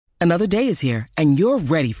Another day is here, and you're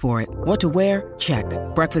ready for it. What to wear? Check.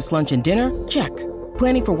 Breakfast, lunch, and dinner? Check.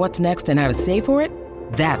 Planning for what's next and how to save for it?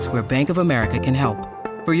 That's where Bank of America can help.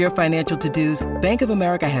 For your financial to-dos, Bank of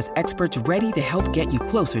America has experts ready to help get you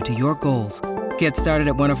closer to your goals. Get started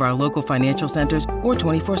at one of our local financial centers or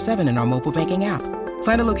 24/7 in our mobile banking app.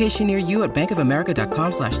 Find a location near you at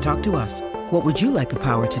bankofamerica.com/talktous. What would you like the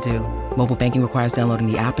power to do? Mobile banking requires downloading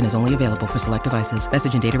the app and is only available for select devices.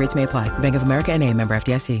 Message and data rates may apply. Bank of America N.A., member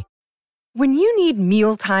FDIC. When you need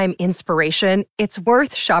mealtime inspiration, it's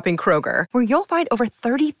worth shopping Kroger, where you'll find over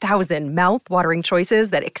 30,000 mouth-watering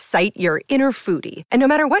choices that excite your inner foodie. And no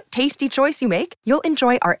matter what tasty choice you make, you'll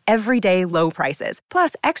enjoy our everyday low prices,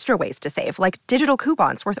 plus extra ways to save, like digital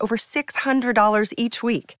coupons worth over $600 each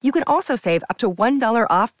week. You can also save up to $1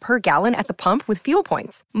 off per gallon at the pump with fuel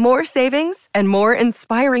points. More savings and more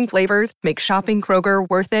inspiring flavors make shopping Kroger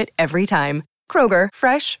worth it every time. Kroger,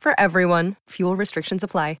 fresh for everyone. Fuel restrictions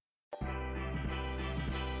apply.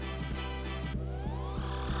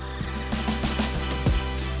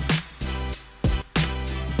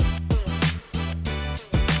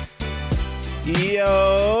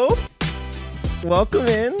 Yo, welcome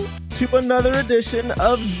in to another edition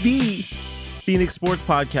of the Phoenix Sports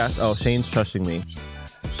Podcast. Oh, Shane's trusting me.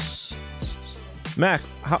 Mac,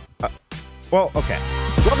 well, okay.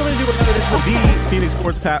 Welcome into another edition of the Phoenix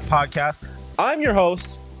Sports Podcast. I'm your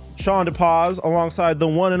host, Sean DePaz, alongside the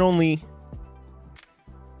one and only,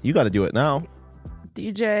 you got to do it now,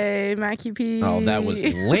 DJ Mackie P. Oh, that was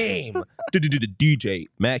lame. DJ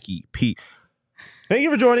Mackie P. Thank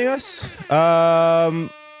you for joining us.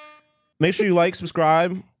 Make sure you like,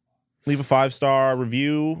 subscribe, leave a 5-star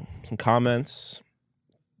review, some comments.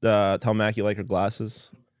 Tell Mac you like her glasses.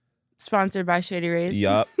 Sponsored by Shady Rays.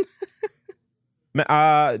 Yup.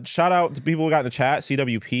 Shout out to people who got in the chat.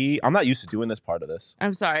 CWP. I'm not used to doing this part of this.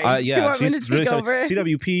 I'm sorry. Yeah, you want me to take really over?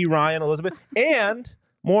 CWP, Ryan, Elizabeth, and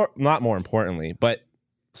not more importantly, but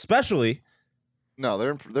especially. No,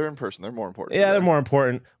 they're in person. They're more important. Yeah, they're more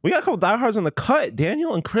important. We got a couple diehards on the cut.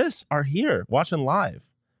 Daniel and Chris are here watching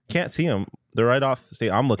live. Can't see them. They're right off the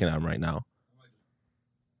stage. I'm looking at them right now.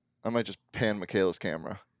 I might just pan Michaela's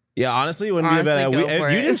camera. Yeah, honestly, it wouldn't be a bad idea.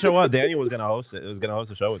 If you didn't show up, Daniel was going to host it. It was going to host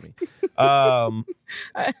the show with me.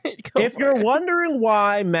 If you're wondering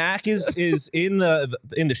why Mac is in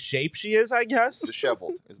the shape she is, I guess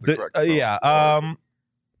Disheveled is the correct. Yeah.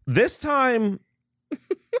 This time.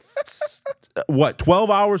 What, 12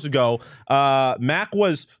 hours ago, Mac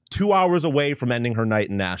was 2 hours away from ending her night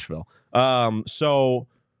in Nashville. So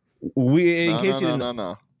we, in case you didn't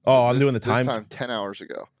know. Oh, I'm doing the time. This time 10 hours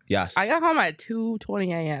ago. Yes. I got home at 2:20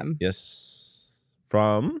 a.m. Yes.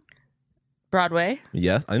 From Broadway.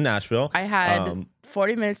 Yes, in Nashville. I had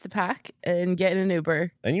 40 minutes to pack and get in an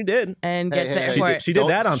Uber. And you did. And get to the airport. She did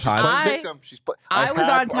that on time. I was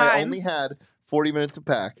on time. I only had 40 minutes to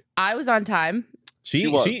pack. I was on time. She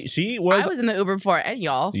was. I was in the Uber before any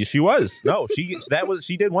y'all. She was. No, she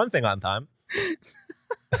did one thing on time.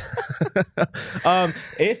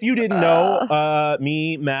 If you didn't know,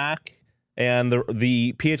 me, Mac, and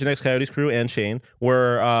the PHNX Coyotes crew and Shane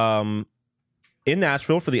were in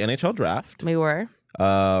Nashville for the NHL draft. We were.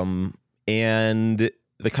 And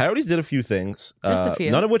the Coyotes did a few things. Just a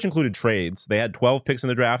few. None of which included trades. They had 12 picks in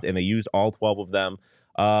the draft, and they used all 12 of them.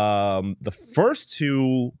 The first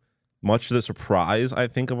two, much to the surprise, I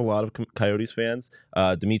think, of a lot of Coyotes fans,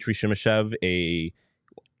 Dmitry Shimashev, a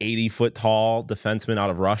 80-foot tall defenseman out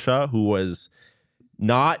of Russia who was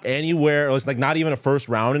not anywhere. It was like not even a first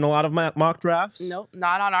round in a lot of mock drafts. Nope,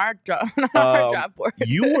 not on our draft board.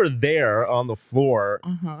 You were there on the floor.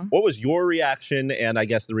 Uh-huh. What was your reaction, and I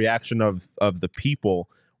guess the reaction of the people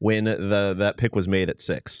when that pick was made at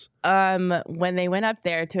 6? When they went up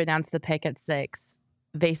there to announce the pick at 6,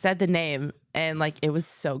 they said the name, and like it was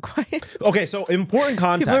so quiet. Okay, so important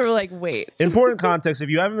context. People were like, "Wait." Important context. If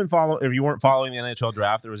you weren't following the NHL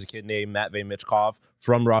draft, there was a kid named Matvei Michkov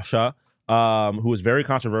from Russia, who was very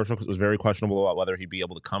controversial because it was very questionable about whether he'd be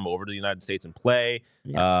able to come over to the United States and play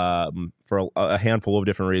for a handful of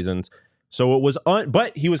different reasons. So it was,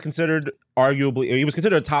 but he was considered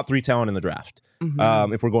a top 3 talent in the draft.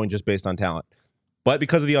 Mm-hmm. If we're going just based on talent, but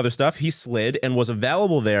because of the other stuff, he slid and was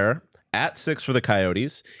available there at 6 for the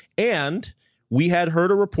Coyotes. And we had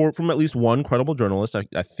heard a report from at least one credible journalist, I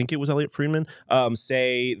think it was Elliot Friedman,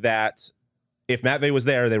 say that if Matvei was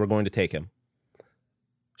there, they were going to take him.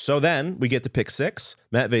 So then we get to pick 6.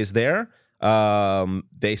 Matvei's there.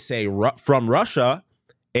 They say from Russia.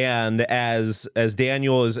 And as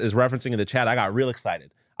Daniel is referencing in the chat, I got real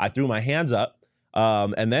excited. I threw my hands up.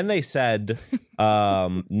 And then they said,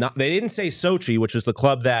 they didn't say Sochi, which is the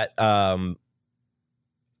club that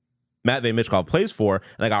Matvey Michkov plays for,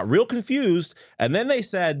 and I got real confused. And then they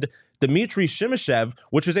said Dmitry Shimashev,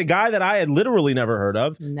 which is a guy that I had literally never heard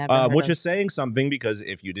of, which is saying something because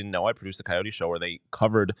if you didn't know, I produced the Coyote Show where they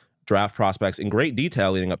covered draft prospects in great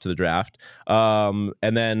detail leading up to the draft. And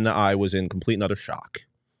then I was in complete and utter shock.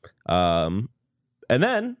 And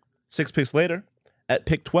then 6 picks later, at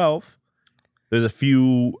pick 12, there's a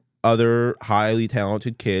few other highly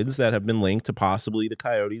talented kids that have been linked to possibly the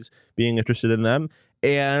Coyotes being interested in them.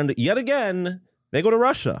 And yet again, they go to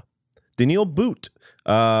Russia. Daniil Boot,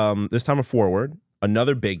 this time a forward,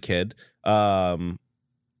 another big kid. Reaction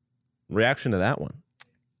to that one?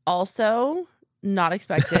 Also, not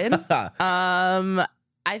expected. I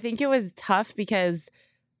think it was tough because,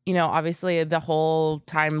 you know, obviously the whole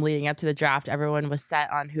time leading up to the draft, everyone was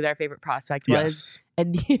set on who their favorite prospect was.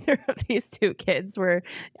 And neither of these two kids were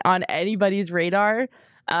on anybody's radar.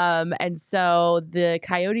 And so the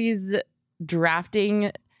Coyotes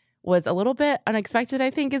drafting was a little bit unexpected,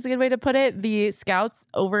 I think is a good way to put it. The scouts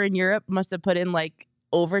over in Europe must have put in like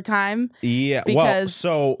overtime. Yeah, well,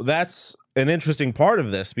 so that's an interesting part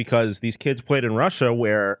of this because these kids played in Russia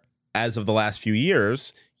where, as of the last few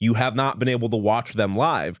years, you have not been able to watch them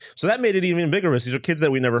live. So that made it even bigger. These are kids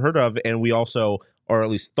that we never heard of, and we also, or at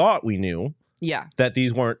least thought we knew, that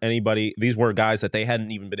these weren't anybody. These were guys that they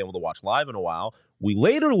hadn't even been able to watch live in a while. We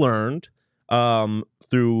later learned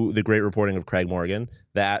through the great reporting of Craig Morgan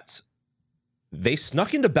that they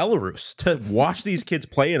snuck into Belarus to watch these kids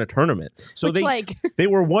play in a tournament. So they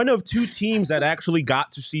were one of two teams that actually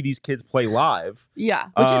got to see these kids play live. Yeah,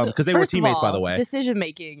 which is because they were teammates, by the way. Decision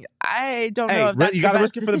making. I don't know if that's you got to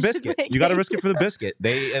risk it for the biscuit. You got to risk it for the biscuit.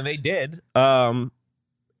 They did.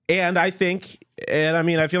 And I think, and I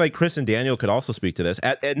mean, I feel like Chris and Daniel could also speak to this.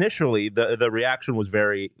 Initially, the reaction was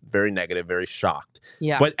very, very negative, very shocked.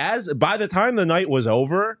 Yeah. But by the time the night was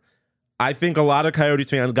over, I think a lot of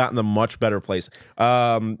Coyotes fans got in a much better place.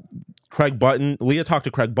 Craig Button, Leah talked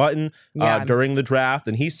to Craig Button during the draft,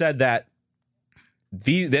 and he said that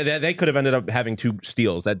they could have ended up having 2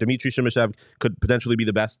 steals. That Dmitry Shimashev could potentially be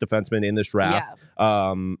the best defenseman in this draft.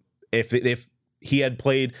 Yeah. If he had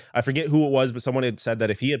played, I forget who it was, but someone had said that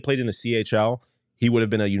if he had played in the CHL, he would have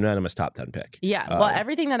been a unanimous top 10 pick. Yeah. Well,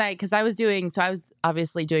 everything that because I was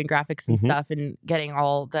obviously doing graphics and stuff and getting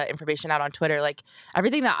all the information out on Twitter. Like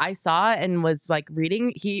everything that I saw and was like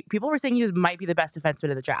reading, people were saying he might be the best defenseman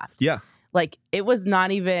in the draft. Yeah. Like it was not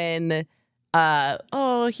even,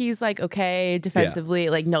 he's like, okay, defensively.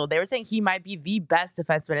 Yeah. Like, no, they were saying he might be the best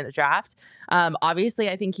defenseman in the draft. Obviously,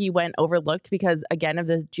 I think he went overlooked because, again, of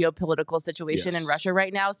the geopolitical situation in Russia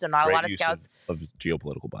right now. So not a lot of scouts. Of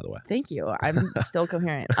geopolitical, by the way. Thank you. I'm still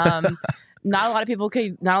coherent. Not a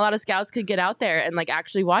lot of scouts could get out there and like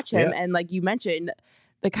actually watch him. Yeah. And like you mentioned,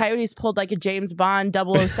 the Coyotes pulled like a James Bond 007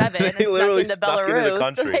 and snuck into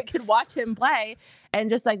Belarus so they could watch him play. And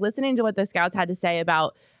just like listening to what the scouts had to say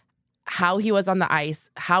about how he was on the ice,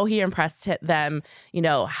 how he impressed them, you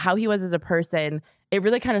know, how he was as a person, it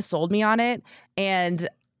really kind of sold me on it. And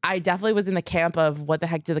I definitely was in the camp of what the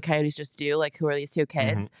heck did the Coyotes just do? Like, who are these 2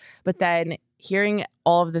 kids? Mm-hmm. But then hearing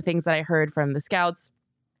all of the things that I heard from the scouts,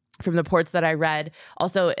 from the reports that I read,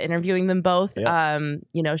 also interviewing them both. Yeah.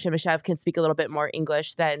 You know, Shimashev can speak a little bit more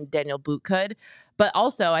English than Daniil Boot could. But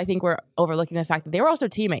also, I think we're overlooking the fact that they were also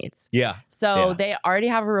teammates. Yeah. So they already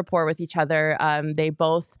have a rapport with each other. They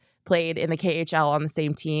both played in the KHL on the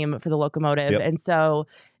same team for the Locomotive. Yep. And so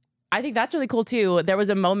I think that's really cool too. There was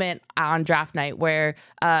a moment on draft night where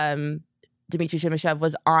Dmitry Shimashev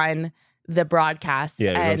was on the broadcast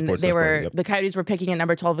and the Coyotes were picking at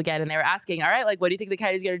number 12 again, and they were asking, all right, like, what do you think the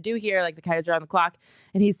Coyotes are going to do here? Like, the Coyotes are on the clock.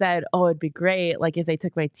 And he said, oh, it'd be great, like, if they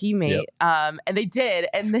took my teammate. Yep. And they did.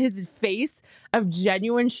 And his face of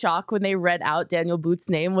genuine shock when they read out Daniil Boot's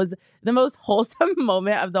name was the most wholesome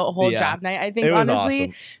moment of the whole draft night, I think, honestly,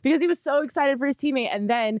 awesome. Because he was so excited for his teammate. And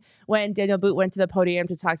then when Daniil Boot went to the podium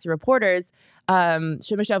to talk to reporters,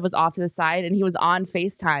 Shimashev was off to the side and he was on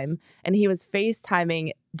FaceTime, and he was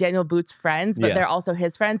FaceTiming Daniil Boot's friends, but they're also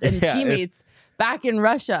his friends and teammates back in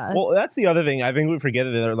Russia. Well, that's the other thing. I think we forget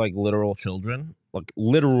that they're like literal children.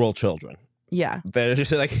 Yeah. They're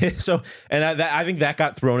just like, so, and I think that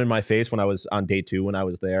got thrown in my face when I was on day 2, when I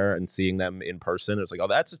was there and seeing them in person. It's like, oh,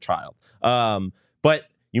 that's a child. But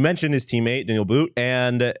you mentioned his teammate, Daniil Boot,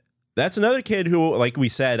 and that's another kid who, like we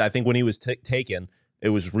said, I think when he was taken, it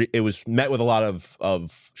was met with a lot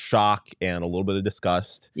of shock and a little bit of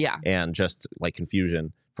disgust. Yeah. And just like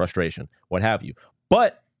confusion, frustration, what have you.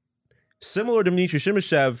 But similar to Dmitry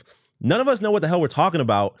Shimashev, none of us know what the hell we're talking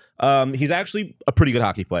about. He's actually a pretty good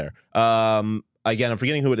hockey player. Again, I'm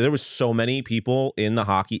forgetting who. There was so many people in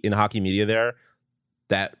hockey media there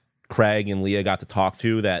that Craig and Leah got to talk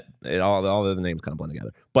to that all the other names kind of blend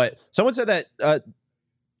together. But someone said that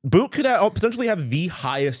Boot could potentially have the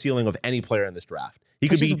highest ceiling of any player in this draft. He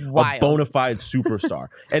could be a bona fide superstar.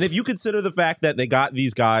 And if you consider the fact that they got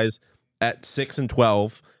these guys at 6 and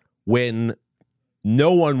 12 when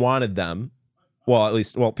no one wanted them,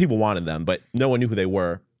 people wanted them, but no one knew who they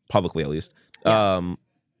were, publicly at least. Yeah.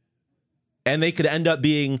 And they could end up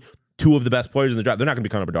being two of the best players in the draft. They're not going to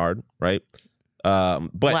be Connor Bedard, right?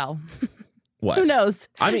 But what? Who knows?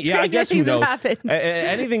 I mean, I guess who knows?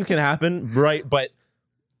 Anything can happen, right? But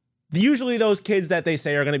usually those kids that they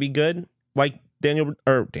say are going to be good, like Daniel.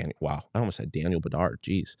 Wow, I almost said Daniel Bedard.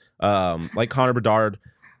 Jeez, like Connor Bedard,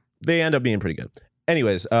 they end up being pretty good.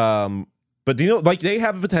 Anyways, but they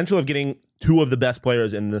have the potential of getting two of the best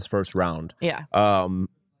players in this first round. Yeah.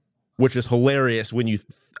 Which is hilarious when you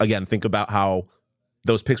again think about how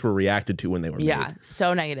those picks were reacted to when they were made. Yeah,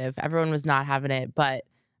 so negative. Everyone was not having it, but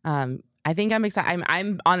I think I'm excited.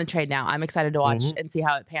 I'm on the trade now. I'm excited to watch and see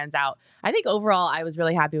how it pans out. I think overall, I was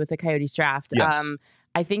really happy with the Coyotes draft. Yes.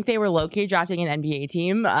 I think they were low-key drafting an NBA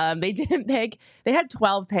team. They didn't pick. They had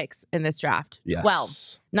 12 picks in this draft. Yes.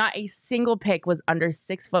 12. Not a single pick was under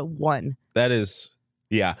 6'1". That is,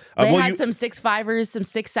 yeah. They had some 6'5"ers, some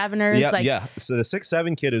 6'7"ers. Yeah. So the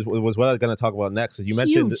 6'7" kid was what I was going to talk about next. As you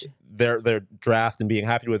mentioned their draft and being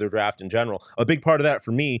happy with their draft in general. A big part of that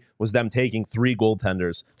for me was them taking 3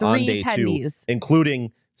 goaltenders on day 2,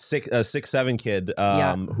 including a 6'7" kid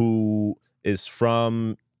who is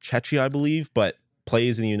from Czechia, I believe, but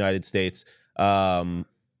plays in the United States. They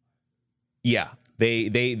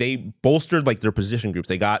bolstered like their position groups.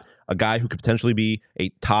 They got a guy who could potentially be a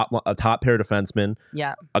top pair defenseman.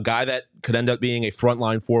 Yeah. A guy that could end up being a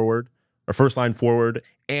frontline forward or first line forward,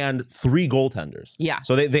 and 3 goaltenders. Yeah.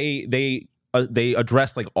 So they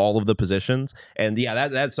address like all of the positions, and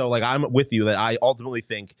that's so like I'm with you that I ultimately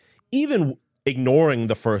think even ignoring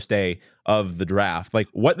the first day of the draft, like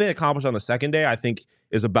what they accomplished on the second day, I think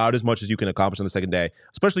is about as much as you can accomplish on the second day,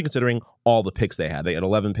 especially considering all the picks they had. They had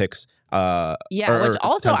 11 picks. Which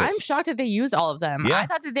also I'm shocked that they used all of them. Yeah. I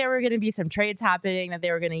thought that there were going to be some trades happening, that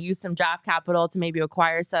they were going to use some draft capital to maybe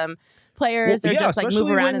acquire some players or just like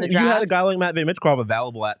move around in the draft. You had a guy like Matvei Michkov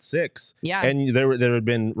available at 6. Yeah. And there had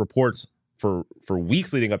been reports for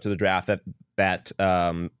weeks leading up to the draft that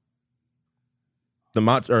the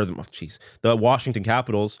Washington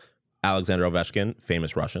Capitals, Alexander Ovechkin,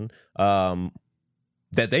 famous Russian,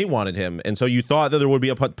 that they wanted him. And so you thought that there would be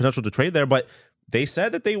a potential to trade there, but they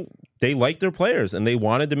said that they liked their players and they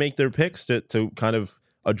wanted to make their picks to kind of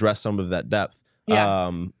address some of that depth.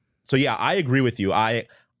 Yeah. So yeah, I agree with you. I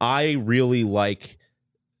really like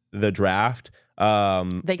the draft.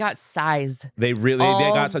 They got size. They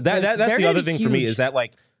got size. That's the other thing huge for me is that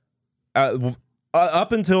like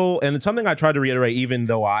up until, and it's something I tried to reiterate, even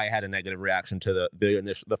though I had a negative reaction to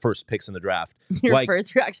the first picks in the draft. Your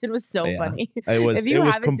first reaction was so funny. If you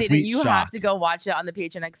haven't seen it, you have to go watch it on the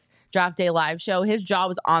PHNX Draft Day live show. His jaw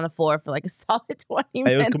was on the floor for like a solid 20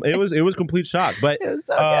 minutes. It was complete shock. But it was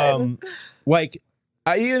so good. Like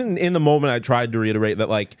even in the moment, I tried to reiterate that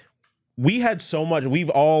like we had so much. We've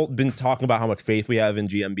all been talking about how much faith we have in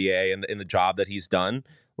GMBA and in the job that he's done.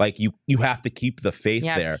 Like you have to keep the faith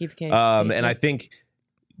there. And I think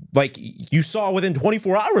like you saw within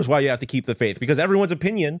 24 hours why you have to keep the faith, because everyone's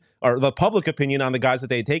opinion or the public opinion on the guys that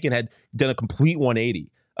they had taken had done a complete 180.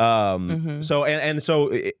 So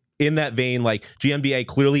in that vein, like GMBA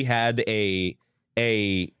clearly had he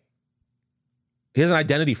has an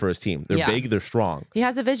identity for his team. They're big, they're strong. He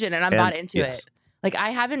has a vision, and I'm bought into it. Like,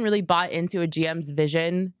 I haven't really bought into a GM's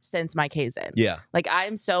vision since Mike Hazen. Yeah. Like,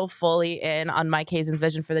 I'm so fully in on Mike Hazen's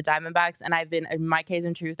vision for the Diamondbacks, and I've been a Mike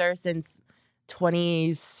Hazen truther since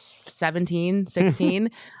 2017,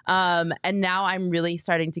 16. And now I'm really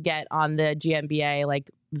starting to get on the GMBA,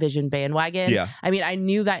 like, vision bandwagon. Yeah. I mean, I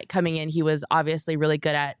knew that coming in, he was obviously really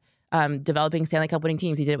good at developing Stanley Cup winning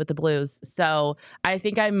teams. He did it with the Blues. So I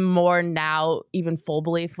think I'm more now even full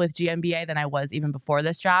belief with GMBA than I was even before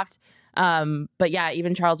this draft. But yeah,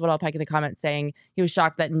 even Charles Woodall-Pike in the comments saying he was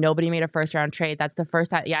shocked that nobody made a first round trade. That's the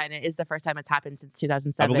first time. Yeah, and it is the first time it's happened since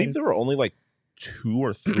 2007. I believe there were only like 2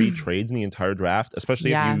 or 3 trades in the entire draft,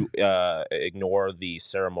 especially if you ignore the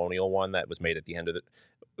ceremonial one that was made at the end of it.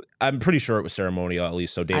 I'm pretty sure it was ceremonial, at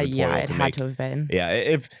least so David Poile can had to have been. Yeah,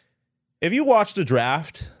 if you watch the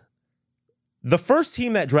draft, the first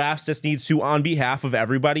team that drafts just needs to, on behalf of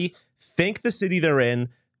everybody, thank the city they're in,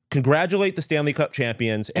 congratulate the Stanley Cup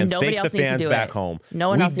champions, and thank the fans back home. No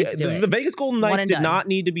one else needs to do it. The Vegas Golden Knights did not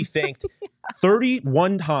need to be thanked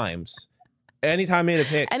 31 times Anytime I made a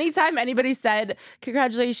pick. Anytime anybody said,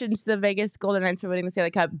 congratulations to the Vegas Golden Knights for winning the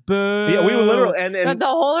Stanley Cup, boo. Yeah, we were literally, and the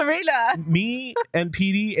whole arena. Me and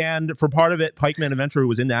PD, and for part of it, Pikeman Adventure, who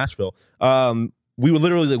was in Nashville, we were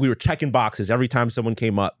literally, we were checking boxes every time someone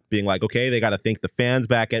came up, being like, okay, they got to thank the fans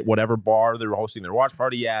back at whatever bar they were hosting their watch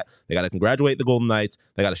party at. They got to congratulate the Golden Knights.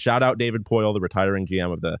 They got to shout out David Poile, the retiring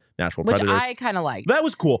GM of the Nashville Predators. Which I kind of liked. That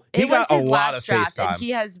was cool. He got a lot of face time. And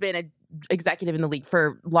he has been an executive in the league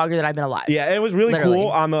for longer than I've been alive. Yeah, it was really cool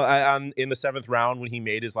on in the 7th round when he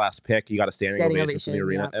made his last pick. He got a standing ovation from the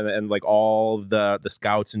arena, and like all of the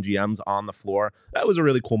scouts and GMs on the floor. That was a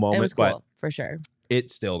really cool moment. It was cool, for sure. It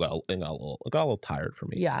still got a little tired for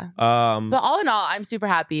me. Yeah. But all in all, I'm super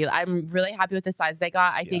happy. I'm really happy with the size they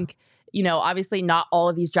got. I think, obviously not all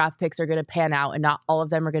of these draft picks are going to pan out and not all of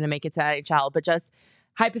them are going to make it to NHL, but just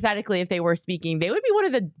hypothetically, if they were speaking, they would be one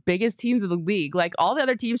of the biggest teams of the league. Like all the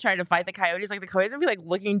other teams trying to fight the Coyotes, like the Coyotes would be like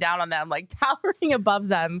looking down on them, like towering above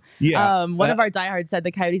them. Yeah. One of our diehards said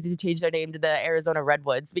the Coyotes need to change their name to the Arizona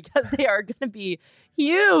Redwoods because they are going to be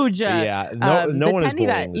huge. Yeah. No one is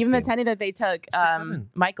bullying even the Tenny that they took,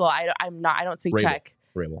 Michael. I don't speak Czech.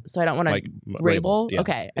 Rabel. So I don't want to Rabel. Yeah.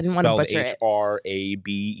 Okay, I didn't want to butcher it.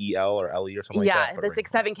 H-R-A-B-E-L or L-E or something like that. Yeah, the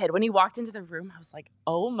 6'7" kid. When he walked into the room, I was like,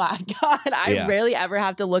 "Oh my god!" I rarely ever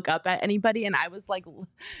have to look up at anybody, and I was like,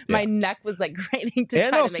 my neck was like grating to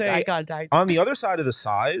try to make eye contact. On the other side of the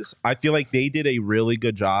size, I feel like they did a really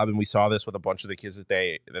good job, and we saw this with a bunch of the kids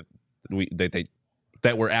that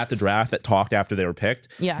were at the draft that talked after they were picked.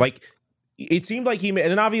 Yeah, like. It seemed like and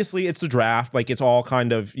then obviously it's the draft, like it's all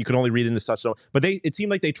kind of, you can only read into such, but it seemed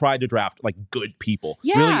like they tried to draft like good people,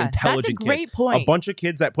 really intelligent that's a great kids. point. A bunch of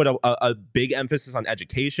kids that put a big emphasis on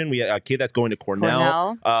education. We had a kid that's going to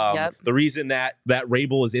Cornell. The reason that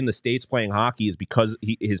Rabel is in the States playing hockey is because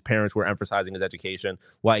his parents were emphasizing his education.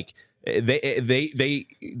 Like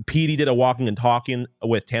PD did a walking and talking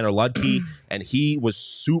with Tanner Ludke, and he was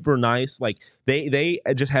super nice. Like they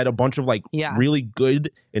just had a bunch of really good,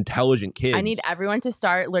 intelligent kids. I need everyone to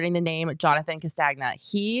start learning the name Jonathan Castagna.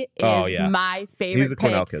 He is my favorite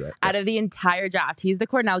pick kid, out of the entire draft. He's the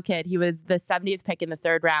Cornell kid. He was the 70th pick in the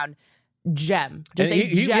 3rd round. Gem, just a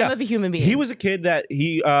gem of a human being. He was a kid that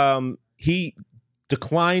he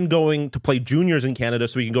declined going to play juniors in Canada,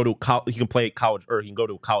 so he can go to he can play college, or he can go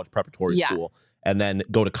to a college preparatory school and then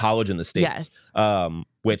go to college in the States.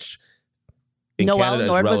 Which in Noel Canada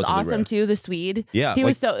Nord is was awesome rare. too. The Swede, yeah,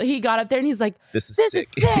 he got up there and he's like, "This is sick."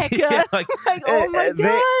 Yeah, oh my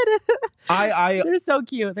god, they're so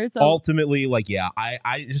cute. They're so ultimately I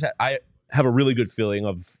have a really good feeling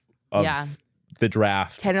of the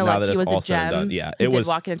draft. Tanner Ludke was a gem. Yeah, it was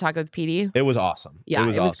walking and talking with PD. It was awesome. Yeah,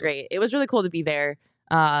 it was great. It was really cool to be there.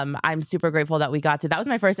 I'm super grateful that we got to. That was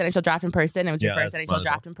my first NHL draft in person. It was your first NHL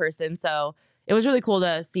draft in person, so it was really cool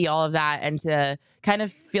to see all of that and to kind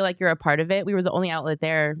of feel like you're a part of it. We were the only outlet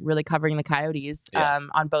there really covering the Coyotes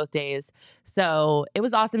on both days, so it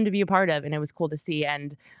was awesome to be a part of, and it was cool to see.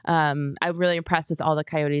 And I'm really impressed with all the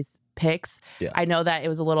Coyotes picks. Yeah. I know that it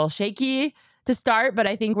was a little shaky to start, but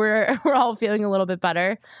I think we're all feeling a little bit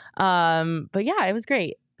better. But yeah, it was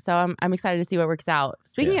great. So I'm excited to see what works out.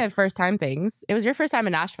 Speaking of first time things, it was your first time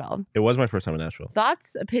in Nashville. It was my first time in Nashville.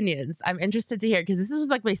 Thoughts, opinions? I'm interested to hear because this was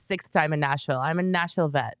like my 6th time in Nashville. I'm a Nashville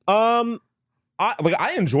vet. I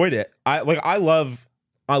enjoyed it. I love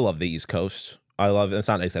the East Coast. It's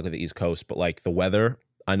not exactly the East Coast, but like the weather.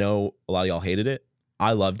 I know a lot of y'all hated it.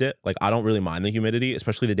 I loved it. Like I don't really mind the humidity,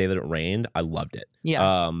 especially the day that it rained. I loved it.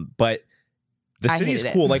 Yeah. But the city is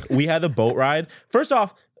cool. Like we had the boat ride. First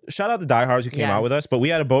off, shout out the diehards who came out with us, but we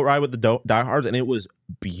had a boat ride with the diehards, and it was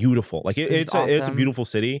beautiful. Like it's a beautiful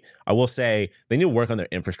city. I will say they need to work on their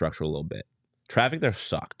infrastructure a little bit. Traffic there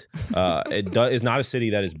sucked. It's not a city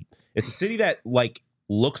that is. It's a city that like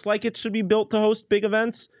looks like it should be built to host big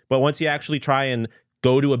events, but once you actually try and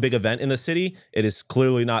go to a big event in the city, it is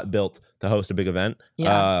clearly not built to host a big event.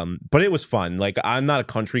 Yeah. But it was fun. Like I'm not a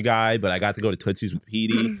country guy, but I got to go to Tootsie's with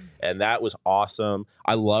Petey, and that was awesome.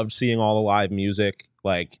 I loved seeing all the live music.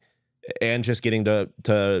 Like, and just getting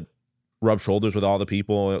to rub shoulders with all the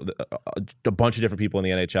people, a bunch of different people in the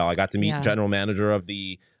NHL. I got to meet general manager of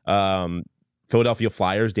the Philadelphia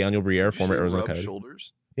Flyers, Daniel Briere, former Arizona Coyotes.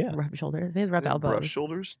 Shoulders? Yeah. Rub shoulders. They rub elbows. Brush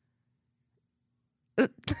shoulders?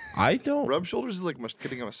 I don't. Rub shoulders is like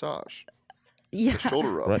getting a massage. Yeah. A shoulder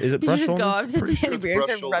rub. Is it Did brush you just shoulders? go up to Danny Briere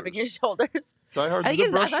and rubbing his shoulders? Diehards I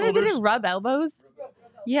thought it was rub elbows.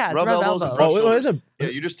 Yeah, it's rub elbows. Oh, is it? Yeah,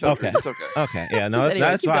 you just touched it. It's okay. Okay, yeah, no, Anyway,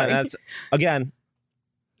 that's fine. going. That's again.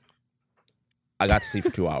 I got to sleep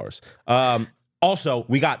for 2 hours. Also,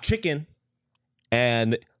 we got chicken,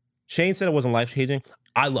 and Shane said it wasn't life changing.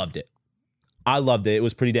 I loved it. I loved it. It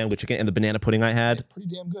was pretty damn good chicken, and the banana pudding I had. It's pretty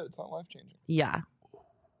damn good. It's not life changing. Yeah.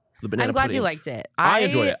 The banana I'm glad pudding. you liked it. I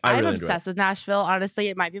enjoyed it. I'm really obsessed with Nashville. Honestly,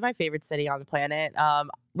 it might be my favorite city on the planet.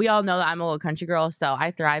 We all know that I'm a little country girl, so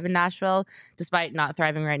I thrive in Nashville, despite not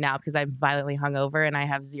thriving right now because I'm violently hungover and I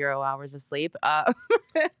have 0 hours of sleep. I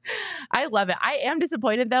love it. I am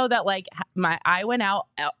disappointed though that like I went out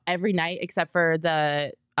every night except for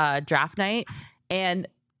the draft night, and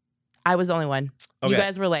I was the only one. Okay. You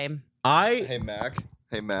guys were lame. Hey Mac.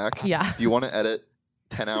 Yeah. Do you want to edit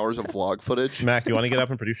 10 hours of vlog footage? Mac, you want to get up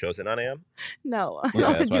and produce shows at 9 a.m.? No, I Yeah, don't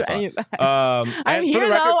want to that's do what I any of that. And I'm for here the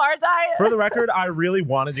record, though, aren't I? For the record, I really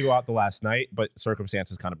wanted to go out the last night, but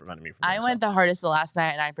circumstances kind of prevented me from doing I went the hardest the last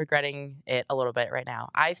night, and I'm regretting it a little bit right now.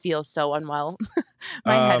 I feel so unwell.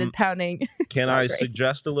 My head is pounding. Can I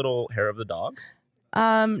suggest a little hair of the dog?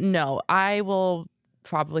 No, I will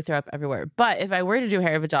probably throw up everywhere. But if I were to do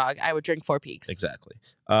hair of a dog, I would drink 4 Peaks. Exactly.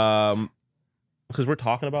 Because we're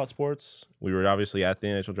talking about sports. We were obviously at the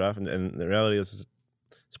NHL draft, and the reality is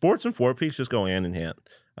sports and 4 Peaks just go hand in hand.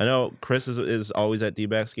 I know Chris is always at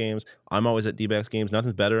D-backs games. I'm always at D-backs games.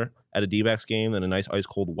 Nothing's better at a D-backs game than a nice ice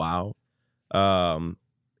cold wow. And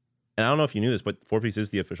I don't know if you knew this, but 4 Peaks is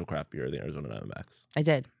the official craft beer of the Arizona Diamondbacks. I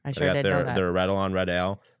did. I sure did know that. Their Red on Red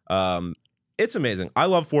Ale. It's amazing. I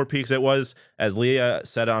love 4 Peaks. It was, as Leah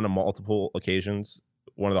said on multiple occasions,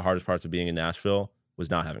 one of the hardest parts of being in Nashville was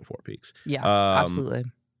not having 4 Peaks. Yeah, absolutely.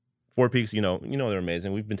 4 Peaks, you know they're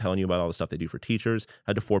amazing. We've been telling you about all the stuff they do for teachers.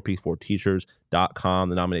 Head to 4peaks4teachers.com,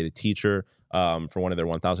 the nominated teacher, for one of their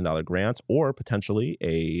 $1,000 grants, or potentially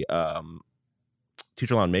a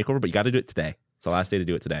teacher lawn makeover. But you got to do it today. It's the last day to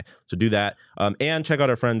do it today. So do that. And check out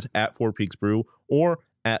our friends at 4 Peaks Brew or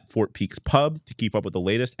at Fort Peaks Pub to keep up with the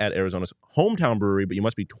latest at Arizona's hometown brewery. But you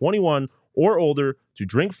must be 21 or older to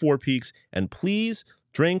drink 4 Peaks. And please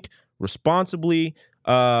drink responsibly.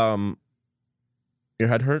 Your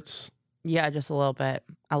head hurts? Yeah, just a little bit.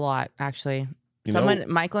 A lot, actually.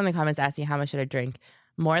 Michael in the comments asked me how much should I drink.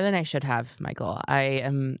 More than I should have, Michael. I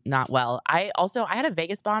am not well. I had a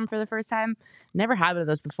Vegas bomb for the first time. Never had one of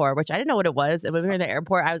those before, which I didn't know what it was. And when we were in the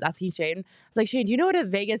airport, I was asking Shane. I was like, Shane, do you know what a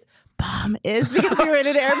Vegas bomb is? Because we were in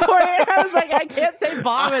an airport. And I was like, I can't say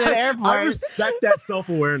bomb in an airport. I respect that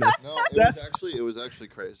self-awareness. No, it was actually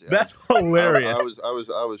crazy. That's hilarious. I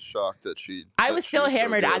was shocked that she. I was still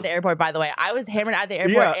hammered at the airport, by the way. I was hammered at the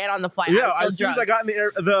airport and on the flight. Yeah, I was still as soon as I got in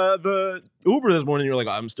the Uber this morning, you were like,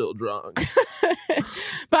 I'm still drunk.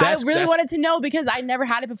 But I really wanted to know because I never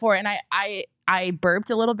had it before, and I burped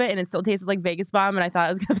a little bit, and it still tasted like Vegas bomb, and I thought I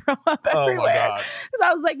was gonna throw up everywhere. Oh my God. So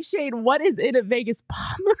I was like, Shane, what is in a Vegas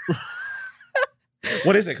bomb?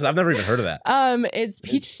 What is it? Because I've never even heard of that. It's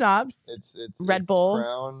peach schnapps. It's Red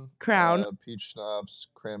Bull, Crown, peach schnapps,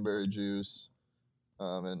 cranberry juice.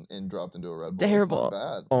 And dropped into a Red Bull. Terrible. It's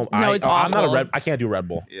not bad. Oh, it's awful. I'm not I can't do Red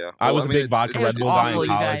Bull. Yeah, I was a big vodka Red Bull guy in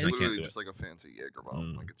college. It's literally just like a fancy Jaeger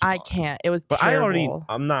bomb. Like I can't. It was but terrible.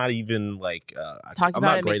 I'm not even like talking I'm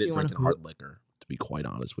about not it great makes at me drinking hard liquor, to be quite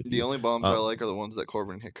honest with you. The only bombs I like are the ones that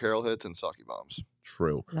Corbin Carroll hits and sake bombs.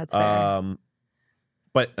 True. That's fair.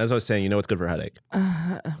 But as I was saying, it's good for a headache.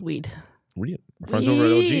 Weed. Our friends over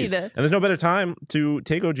at OGs. And there's no better time to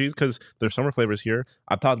take OGs because their summer flavors here.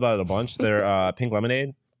 I've talked about it a bunch. They're pink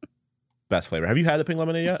lemonade. Best flavor. Have you had the pink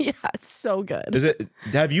lemonade yet? Yeah, it's so good. Is it?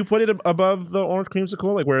 Have you put it above the orange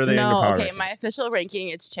creamsicle? Like, where are they in your power ranking? My official ranking,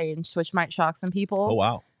 it's changed, which might shock some people. Oh,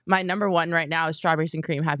 wow. My number one right now is strawberries and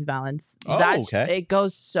cream Happy Balance. Okay. It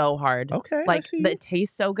goes so hard. Okay. Like, it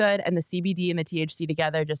tastes so good, and the CBD and the THC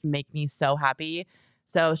together just make me so happy.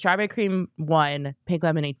 So, strawberry cream 1, pink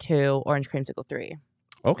lemonade 2, orange creamsicle 3.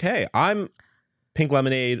 Okay. I'm pink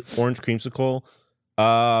lemonade, orange creamsicle.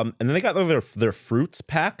 And then they got their fruits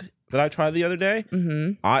pack that I tried the other day.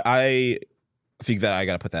 Mm-hmm. I think that I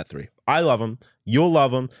got to put that 3. I love them. You'll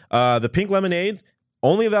love them. The pink lemonade,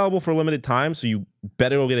 only available for a limited time, so you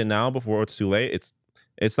better go get it now before it's too late.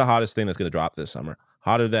 It's the hottest thing that's going to drop this summer.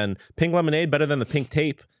 Hotter than pink lemonade, better than the pink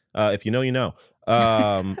tape. If you know, you know.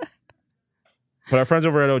 But our friends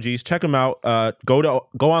over at OGs, check them out. Go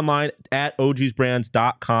online at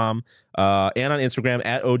ogsbrands.com and on Instagram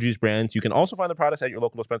at ogsbrands. You can also find the products at your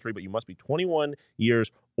local dispensary, but you must be 21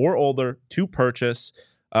 years or older to purchase.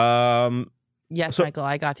 Yes, Michael,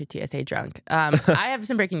 I got through TSA drunk. I have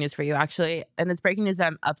some breaking news for you, actually, and it's breaking news that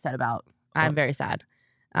I'm upset about. I'm very sad.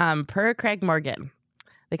 Per Craig Morgan,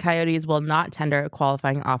 the Coyotes will not tender a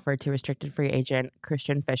qualifying offer to restricted free agent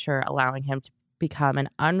Christian Fischer, allowing him to become an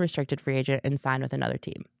unrestricted free agent and sign with another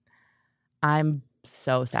team. I'm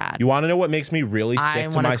so sad. You want to know what makes me really sick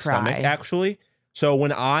to my stomach, actually? So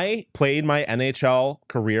when I played my NHL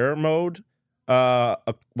career mode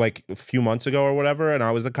like a few months ago or whatever, and I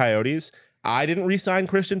was the Coyotes, I didn't re-sign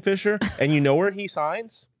Christian Fisher, and you know where he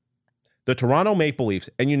signs? The Toronto Maple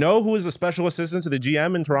Leafs. And you know who is the special assistant to the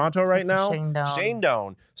GM in Toronto right now? Shane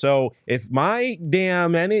Doan. So if my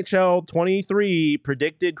damn NHL 23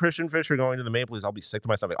 predicted Christian Fisher going to the Maple Leafs, I'll be sick to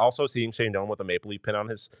my stomach. Also, seeing Shane Doan with a Maple Leaf pin on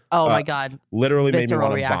his my God. Literally Visceral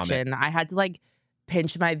made me want to reaction. vomit. I had to like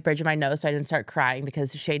pinch my bridge of my nose so I didn't start crying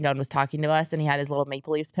because Shane Doan was talking to us and he had his little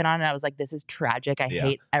Maple Leafs pin on and I was like, this is tragic. I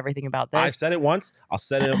hate everything about this. I've said it once. I'll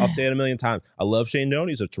say it a million times. I love Shane Doan.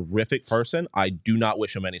 He's a terrific person. I do not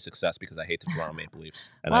wish him any success because I hate the Toronto Maple Leafs.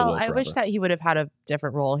 And I wish that he would have had a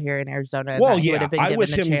different role here in Arizona. Well, he would have been I given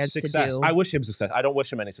wish the him chance success. to do. I wish him success. I don't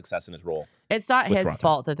wish him any success in his role. It's not his Toronto.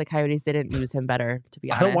 fault that the Coyotes didn't use him better, to be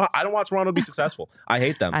honest. I don't want Toronto to be successful. I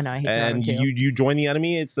hate them. I know, I hate Toronto and too. you join the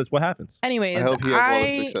enemy, that's what happens. Anyways, I hope he has a lot of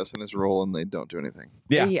success in his role and they don't do anything.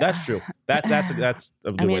 Yeah, that's true. That's a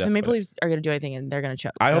good way if to the Maple put it. Leafs are going to do anything, and they're going to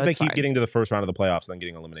choke. I so hope they it's keep fine. getting to the first round of the playoffs and then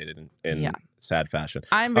getting eliminated in sad fashion.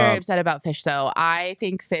 I'm very upset about Fish, though. I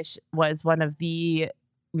think Fish was one of the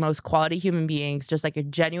most quality human beings, just like a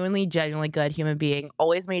genuinely good human being.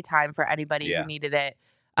 Always made time for anybody who needed it.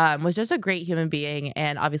 Was just a great human being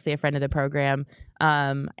and obviously a friend of the program.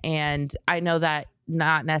 And I know that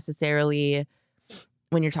not necessarily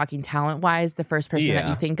when you're talking talent-wise, the first person that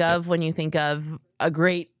you think of when you think of a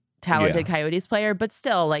great talented Coyotes player, but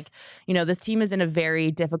still, like, you know, this team is in a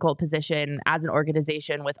very difficult position as an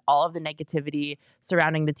organization with all of the negativity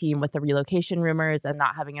surrounding the team with the relocation rumors and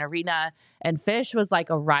not having an arena. And Fish was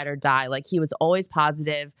like a ride or die. Like, he was always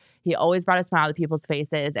positive. He always brought a smile to people's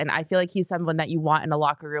faces. And I feel like he's someone that you want in a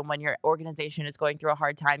locker room when your organization is going through a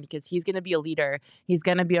hard time because he's going to be a leader. He's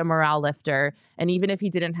going to be a morale lifter. And even if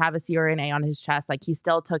he didn't have a C or an A on his chest, like, he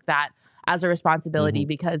still took that as a responsibility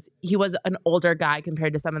because he was an older guy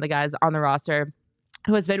compared to some of the guys on the roster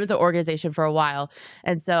who has been with the organization for a while.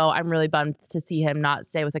 And so I'm really bummed to see him not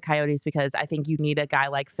stay with the Coyotes because I think you need a guy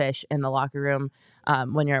like Fish in the locker room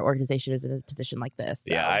when your organization is in a position like this.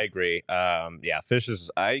 So. Yeah, I agree. Fish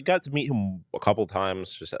is, I got to meet him a couple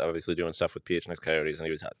times, just obviously doing stuff with PHNX Coyotes. And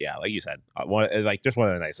he was, like you said, just one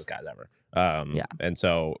of the nicest guys ever. And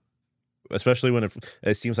so, especially when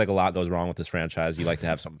it seems like a lot goes wrong with this franchise, you like to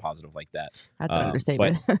have something positive like that. That's an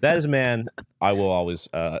understatement. But that is a man I will always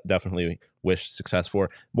definitely wish success for.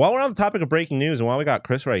 While we're on the topic of breaking news, and while we got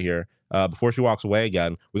Chris right here, before she walks away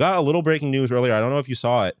again, we got a little breaking news earlier. I don't know if you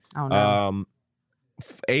saw it. Oh, no.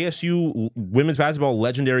 ASU women's basketball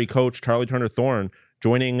legendary coach Charlie Turner-Thorne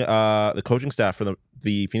joining the coaching staff for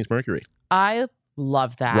the Phoenix Mercury. I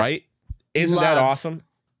love that. Right? Isn't that awesome?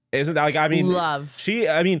 Isn't that, like, I mean, not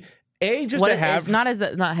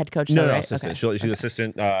head coach. No, right? assistant. Okay. She's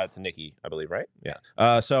assistant to Nikki, I believe, right? Yeah.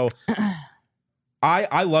 So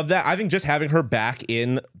I love that. I think just having her back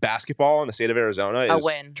in basketball in the state of Arizona is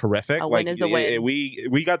terrific. A win is a win.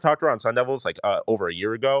 We got to talk to her on Sun Devils over a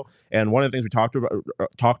year ago, and one of the things we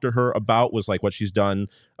talked to her about was like what she's done,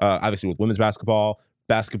 obviously with women's basketball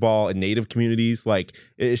in Native communities. Like,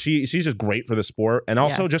 she's just great for the sport, and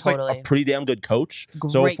also like a pretty damn good coach.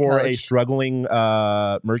 Great coach. A struggling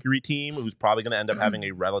Mercury team who's probably going to end up having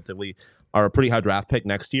a pretty high draft pick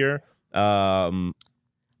next year.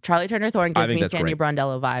 Charlie Turner-Thorne gives me Sandy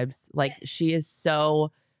Brondello vibes. Like, she is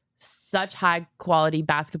such high quality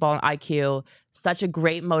basketball and IQ, such a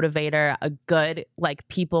great motivator, a good like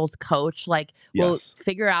people's coach, like will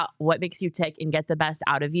figure out what makes you tick and get the best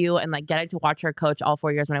out of you. And like getting to watch her coach all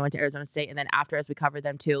 4 years when I went to Arizona State and then after as we covered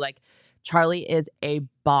them too, like Charlie is a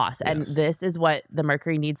boss. And this is what the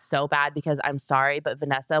Mercury needs so bad because I'm sorry, but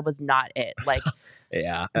Vanessa was not it. Like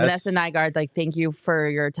Vanessa Nygaard, like thank you for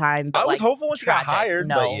your time. But, I was hopeful when she got hired.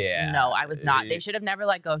 No, I was not. They should have never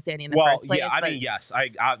let go of Sandy in the first place. I mean, yes,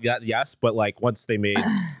 but like once they made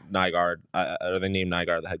Nygaard, or they named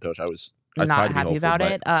Nygaard the head coach, I was not happy about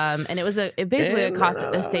it. And it was basically a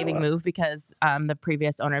cost-saving move because the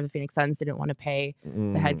previous owner of the Phoenix Suns didn't want to pay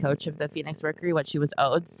the head coach of the Phoenix Mercury what she was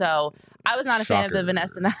owed. So I was not a fan of the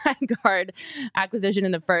Vanessa Nygaard acquisition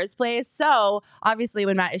in the first place. So obviously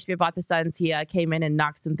when Matt Ishbia bought the Suns, he came in and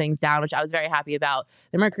knocked some things down, which I was very happy about.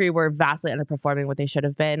 The Mercury were vastly underperforming what they should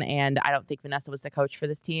have been, and I don't think Vanessa was the coach for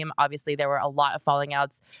this team. Obviously, there were a lot of falling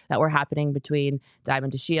outs that were happening between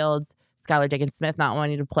Diamond DeShields, Skylar Diggins-Smith not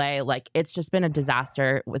wanting to play. Like, it's just been a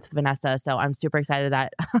disaster with Vanessa. So I'm super excited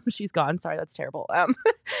that she's gone. Sorry, that's terrible.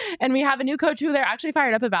 And we have a new coach who they're actually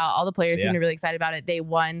fired up about. All the players seem to be really excited about it. They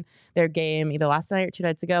won their game either last night or 2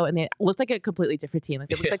 nights ago, and they looked like a completely different team.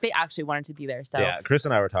 Like, it looked like they actually wanted to be there. So Chris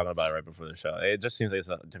and I were talking about it right before the show. It just seems like it's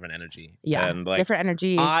a different energy. Yeah, and like, different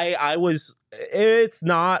energy. It's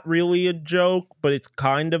not really a joke, but it's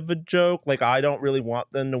kind of a joke. Like, I don't really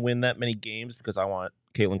want them to win that many games because I want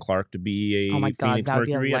Caitlin Clark to be a Oh my God, Phoenix that would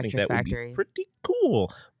be Mercury. I think electric that factory. would be pretty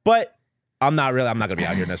cool. But I'm not going to be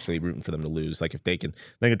out here necessarily rooting for them to lose. Like if they can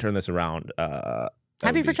turn this around.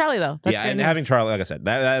 Happy for Charlie though. That's and having Charlie, like I said,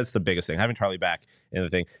 that's the biggest thing. Having Charlie back in the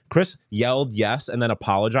thing. Chris yelled yes and then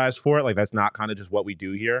apologized for it. Like that's not kind of just what we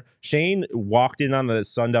do here. Shane walked in on the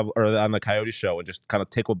on the Coyote show and just kind of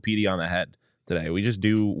tickled Petey on the head today. We just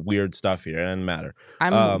do weird stuff here. It doesn't matter.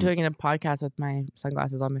 I'm doing a podcast with my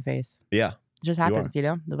sunglasses on my face. Yeah. It just happens, you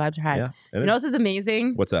know? The vibes are high. Yeah, you know, this is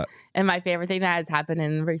amazing. What's that? And my favorite thing that has happened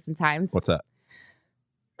in recent times. What's that?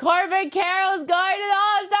 Corbin Carroll is going to the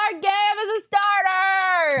All-Star game as a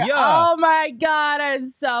starter. Yeah. Oh my God. I'm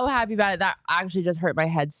so happy about it. That actually just hurt my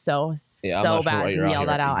head so bad to yell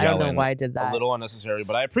that out. I don't know why I did that. A little unnecessary,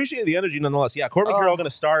 but I appreciate the energy nonetheless. Yeah, Corbin Carroll going to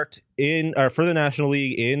start for the National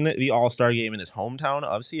League in the All-Star game in his hometown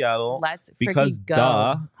of Seattle. Let's freaking go.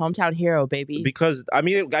 Duh. Hometown hero, baby. Because, I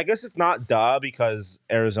mean, I guess it's not duh because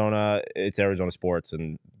it's Arizona sports,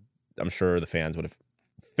 and I'm sure the fans would have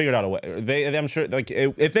figured out a way. I'm sure, like,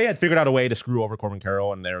 if they had figured out a way to screw over Corbin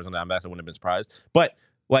Carroll and the Arizona Diamondbacks, I wouldn't have been surprised. But,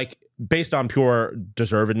 like, based on pure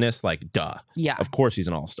deservedness, like, duh. Yeah. Of course he's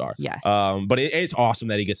an all-star. Yes. But it's awesome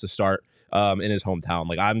that he gets to start in his hometown.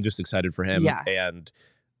 Like, I'm just excited for him. Yeah. And,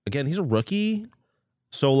 again, he's a rookie.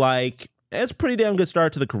 So, like, it's a pretty damn good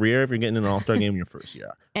start to the career if you're getting in an all-star game in your first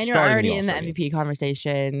year. And you're already in the MVP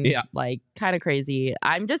conversation. Yeah. Like, kind of crazy.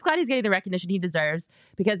 I'm just glad he's getting the recognition he deserves,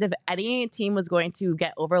 because if any team was going to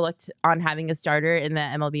get overlooked on having a starter in the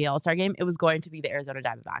MLB All-Star game, it was going to be the Arizona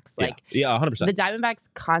Diamondbacks. Like, yeah, 100%. The Diamondbacks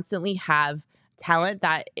constantly have talent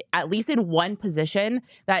that, at least in one position,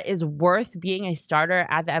 that is worth being a starter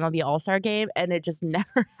at the MLB All-Star game, and it just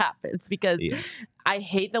never happens because I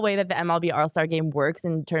hate the way that the MLB All-Star game works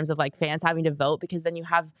in terms of like fans having to vote, because then you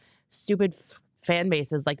have stupid fan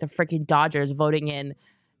bases like the freaking Dodgers voting in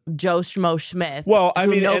Joe Schmo Smith. Well, I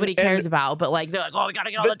mean, nobody cares about, but like they're like, oh, we gotta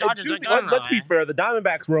get all the Dodgers. Let's be fair, the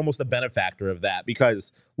Diamondbacks were almost a benefactor of that,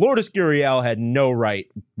 because Lourdes Gurriel had no right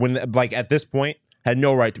at this point had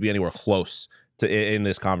no right to be anywhere close to in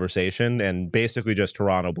this conversation, and basically just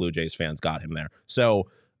Toronto Blue Jays fans got him there. So,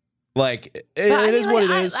 like, it is what it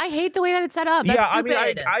is. I hate the way that it's set up. That's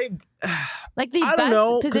stupid. I mean, like the I best don't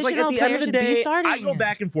know, because like at positional the end player of the should day, be starting. I go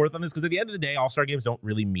back and forth on this because at the end of the day, All-Star games don't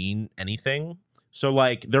really mean anything. So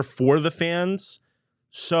like they're for the fans.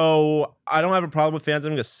 So I don't have a problem with fans.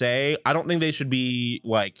 I'm gonna say I don't think they should be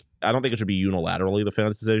I don't think it should be unilaterally the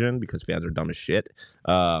fans' decision, because fans are dumb as shit,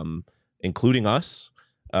 including us.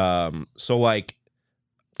 So like,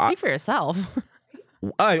 speak for yourself.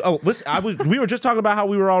 Listen, we were just talking about how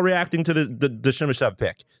we were all reacting to the Shimashov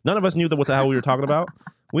pick. None of us knew what the hell we were talking about.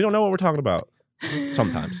 We don't know what we're talking about.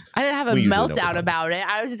 Sometimes I didn't have a meltdown about it.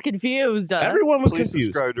 I was just confused. Everyone was Please confused.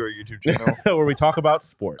 Subscribe to our YouTube channel where we talk about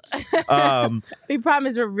sports. We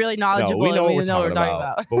promise we're really knowledgeable. We know and what we're talking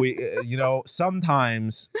about. But we,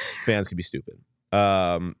 sometimes fans can be stupid.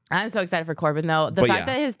 I'm so excited for Corbin though. The fact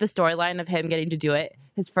that the storyline of him getting to do it,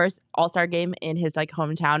 his first All-Star game in his like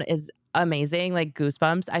hometown, is amazing. Like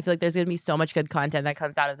goosebumps. I feel like there's gonna be so much good content that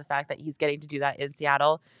comes out of the fact that he's getting to do that in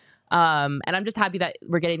Seattle. And I'm just happy that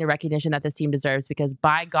we're getting the recognition that this team deserves, because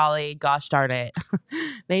by golly, gosh darn it,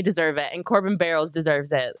 they deserve it. And Corbin Barrows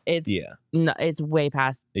deserves it. It's way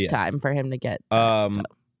past time for him to get.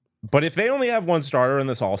 But if they only have one starter in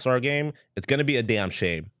this All-Star game, it's going to be a damn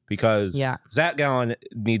shame, because Zach Gallen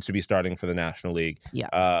needs to be starting for the National League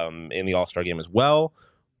in the All-Star game as well.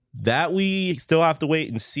 That we still have to wait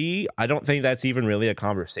and see. I don't think that's even really a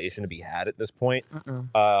conversation to be had at this point.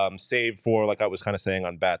 Save for, like I was kind of saying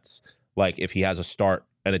on bets, like if he has a start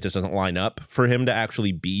and it just doesn't line up for him to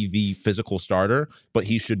actually be the physical starter, but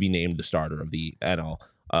he should be named the starter of the NL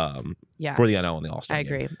for the NL and the All-Star I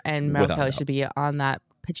game. agree. And Merrill Kelly should be on that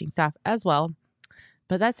pitching staff as well.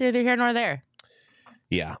 But that's neither here nor there.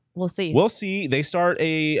 Yeah. We'll see. They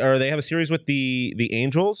they have a series with the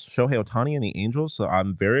Angels, Shohei Ohtani and the Angels. So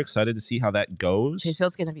I'm very excited to see how that goes. Chase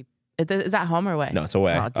Field's going to be, is that home or away? No, it's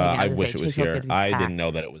away. Oh, I wish it was here. I didn't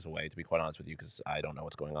know that it was away, to be quite honest with you, because I don't know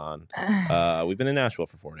what's going on. We've been in Nashville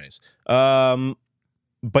for 4 days.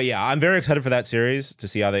 But yeah, I'm very excited for that series to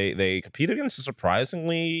see how they compete against a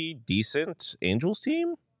surprisingly decent Angels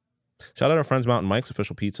team. Shout out our friends Mountain Mike's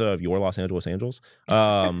official pizza of your Los Angeles Angels.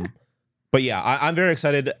 But yeah, I'm very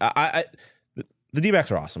excited. The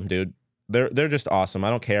D-backs are awesome, dude. They're just awesome. I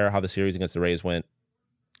don't care how the series against the Rays went.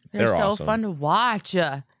 They're so awesome. fun to watch.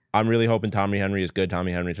 I'm really hoping Tommy Henry is good.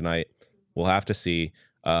 Tommy Henry tonight. We'll have to see.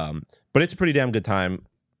 But it's a pretty damn good time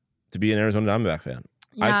to be an Arizona Diamondback fan.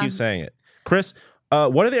 Yeah. I keep saying it. Chris,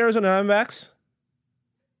 what are the Arizona Diamondbacks?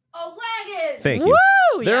 A wagon. Thank you.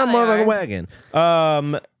 Woo! They're a motherfucking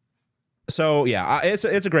wagon. So yeah, it's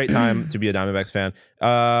a great time to be a Diamondbacks fan.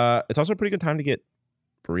 It's also a pretty good time to get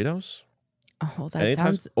burritos. Oh, that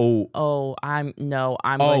Anytime, sounds. I'm going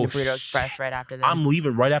to Burrito Express right after this. I'm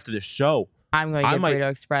leaving right after this show. I'm going to get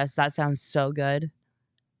Burrito Express. That sounds so good.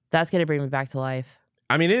 That's gonna bring me back to life.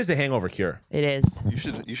 I mean, it is the hangover cure. It is.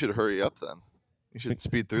 You should hurry up then. You should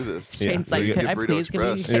speed through this. Shane's like, can I please give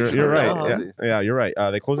me? You're right. Yeah, you're right.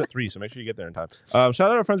 They close at 3, so make sure you get there in time. Shout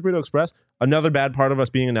out our friends Burrito Express. Another bad part of us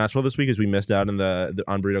being in Nashville this week is we missed out on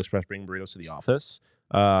on Burrito Express bringing burritos to the office,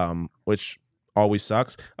 which always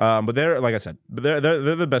sucks. But they're, like I said, they're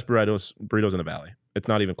the best burritos in the valley. It's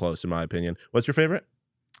not even close in my opinion. What's your favorite?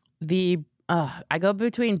 I go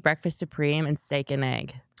between breakfast supreme and steak and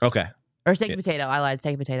egg. Okay. Or steak and potato. I lied.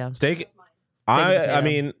 Steak and potato. Steak. I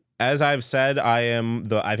mean, as I've said,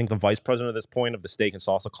 I think the vice president at this point of the steak and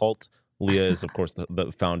salsa cult. Leah is, of course,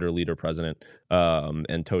 the founder, leader, president,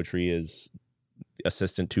 and Totri is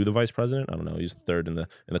assistant to the vice president. I don't know. He's third in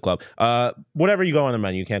the club. Whatever you go on the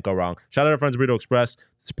menu, you can't go wrong. Shout out our friends Burrito Express.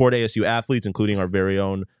 Support ASU athletes, including our very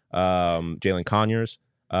own Jalen Conyers.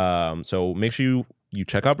 So make sure you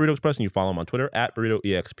check out Burrito Express and you follow them on Twitter at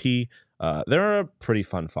BurritoEXP. They're a pretty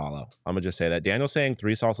fun follow. I'm gonna just say that. Daniel's saying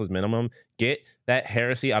 3 salsas minimum. Get that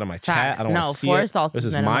heresy out of my chat. I don't want to see 4 it. salsas This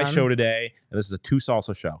is minimum. my show today, and this is a 2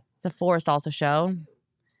 salsa show. It's a 4 salsa show.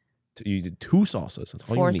 You did 2 salsas. That's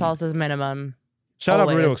all 4 you need. salsas minimum. Shout out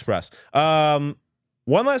Always. Burrito Express. One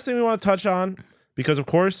last thing we want to touch on, because of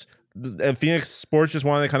course Phoenix sports just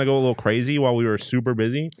wanted to kind of go a little crazy while we were super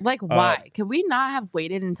busy. Like, why? Could we not have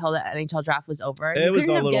waited until the NHL draft was over? It was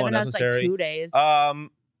a have little given unnecessary. us like 2 days.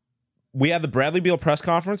 We had the Bradley Beal press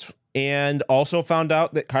conference and also found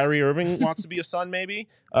out that Kyrie Irving wants to be a Sun, maybe.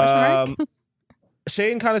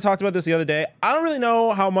 Shane kind of talked about this the other day. I don't really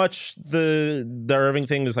know how much the Irving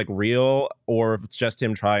thing is like real or if it's just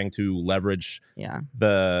him trying to leverage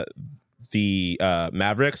the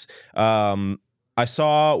Mavericks. I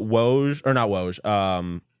saw Woj, or not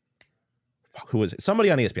Woj, who was it?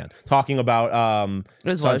 Somebody on ESPN talking about it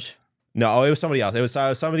was Woj. No, it was somebody else. It was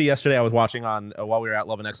somebody yesterday I was watching on while we were at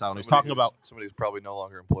Love and Exile, and he was talking about somebody who's probably no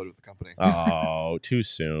longer employed with the company. Oh, too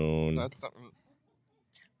soon. That's something.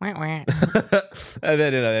 And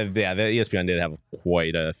then, the ESPN did have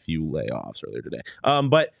quite a few layoffs earlier today.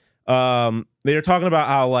 But they were talking about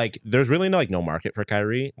how like there's really no market for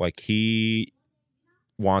Kyrie. Like he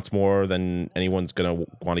wants more than anyone's gonna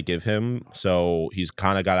want to give him, so he's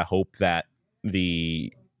kind of got to hope that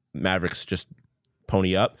the Mavericks just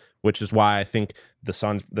pony up, which is why I think the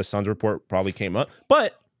Suns report probably came up.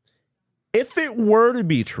 But if it were to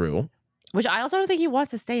be true, which I also don't think he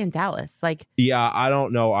wants to stay in Dallas. Like, yeah, I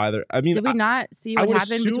don't know either. I mean, did we not see what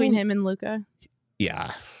happened between him and Luka?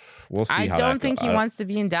 Yeah, we'll see. I don't think he wants to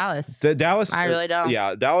be in Dallas. Dallas, I really don't.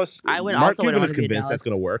 Yeah, Dallas. I would Mark also Cuban want is to be in convinced that's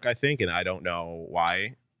Dallas. going to work. I think, and I don't know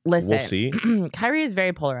why. Listen, we'll see. Kyrie is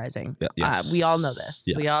very polarizing. Yes. We all know this.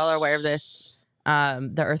 Yes. We all are aware of this.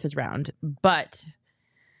 The Earth is round, but.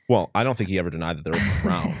 Well, I don't think he ever denied that the Earth was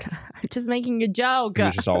round. I'm just making a joke. He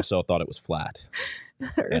just also thought it was flat.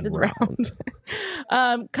 The Earth is round.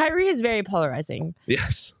 Kyrie is very polarizing.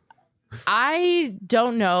 Yes. I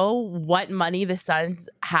don't know what money the Suns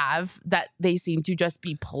have that they seem to just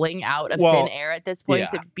be pulling out of thin air at this point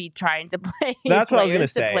to be trying to play. That's what I was going to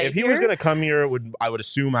say. If he was here. going to come here, I would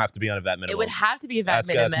assume I have to be on a vet minimum. It would have to be a vet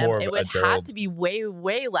minimum. It would have to be way,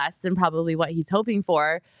 way less than probably what he's hoping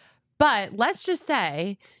for. But let's just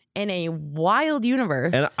say, in a wild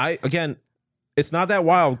universe, and it's not that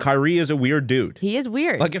wild. Kyrie is a weird dude. He is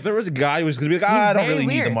weird. Like if there was a guy who was going to be like, I don't really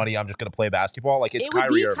need the money. I'm just going to play basketball. Like it's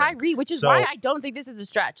Kyrie Irving. Kyrie, which is why I don't think this is a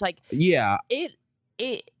stretch. Like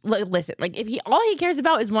listen, like if all he cares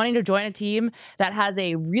about is wanting to join a team that has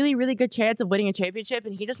a really, really good chance of winning a championship,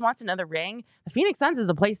 and he just wants another ring, the Phoenix Suns is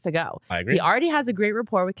the place to go. I agree. He already has a great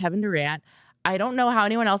rapport with Kevin Durant. I don't know how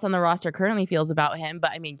anyone else on the roster currently feels about him,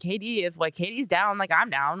 but I mean, KD, if like KD's down, like I'm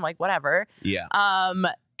down, like whatever. Yeah.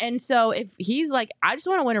 And so if he's like, I just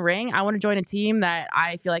want to win a ring, I want to join a team that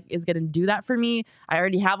I feel like is going to do that for me. I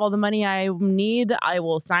already have all the money I need. I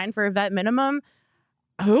will sign for a vet minimum.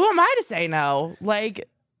 Who am I to say no? Like,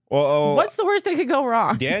 what's the worst that could go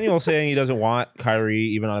wrong? Daniel saying he doesn't want Kyrie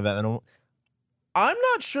even on a vet minimum. I'm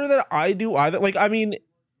not sure that I do either. Like, I mean,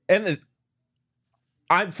 and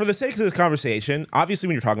for the sake of this conversation, obviously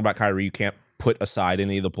when you're talking about Kyrie, you can't put aside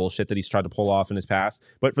any of the bullshit that he's tried to pull off in his past.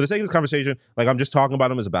 But for the sake of this conversation, like I'm just talking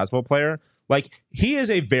about him as a basketball player. Like he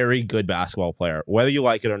is a very good basketball player, whether you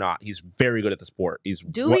like it or not. He's very good at the sport.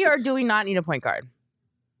 Do we not need a point guard?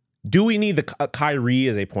 Do we need the Kyrie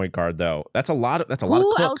as a point guard though? That's a lot of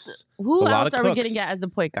cooks. Who else are we going to get as a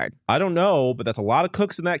point guard? I don't know, but that's a lot of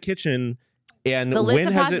cooks in that kitchen. And the list when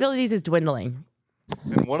of has possibilities is dwindling.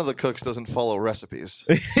 And one of the cooks doesn't follow recipes,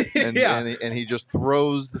 and, Yeah. and he just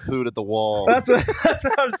throws the food at the wall. That's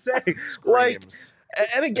what I'm saying. Screams.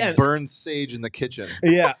 And again, and burns sage in the kitchen.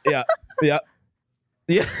 Yeah,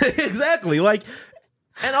 exactly. Like,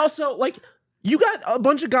 and also, like, you got a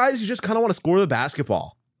bunch of guys who just kind of want to score the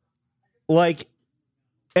basketball. Like,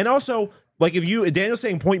 and also, like, if Daniel's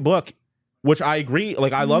saying point book, which I agree.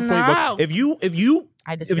 Like, I love point book. If you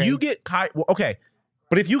get okay.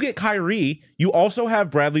 But if you get Kyrie, you also have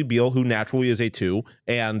Bradley Beal, who naturally is a 2,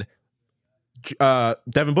 and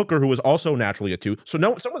Devin Booker, who is also naturally a 2. So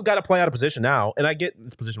someone's got to play out of position now. And I get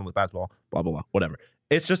this position with basketball, blah, blah, blah, whatever.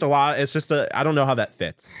 It's just a lot. It's just I don't know how that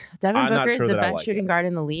fits. Devin Booker is the best shooting guard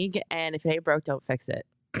in the league. And if it ain't broke, don't fix it.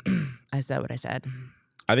 I said what I said.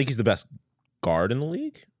 I think he's the best guard in the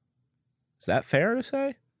league. Is that fair to say?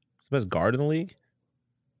 He's the best guard in the league?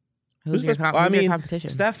 Who's your competition?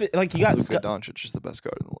 Steph, like, you got Luka Doncic is the best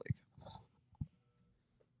guard in the league.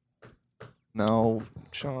 No,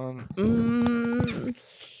 Sean.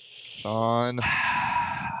 Sean.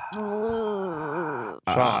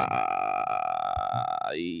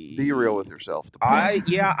 Be real with yourself.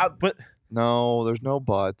 But no, there's no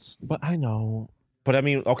buts. But I know. But I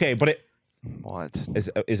mean, okay, but what is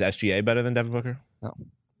SGA better than Devin Booker? No.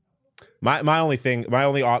 My only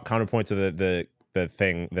counterpoint to the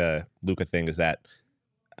Luka thing is that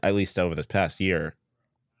at least over this past year,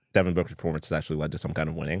 Devin Booker's performance has actually led to some kind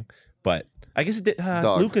of winning. But I guess it did.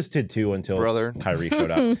 Luka's did too until Kyrie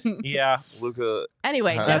showed up. Yeah, Luka.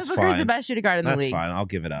 Anyway, Devin Booker is the best shooting guard in the league. That's fine. I'll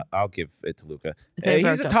give it up. I'll give it to Luka.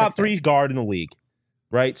 He's a top 3 guard in the league,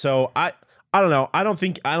 right? So I don't know. I don't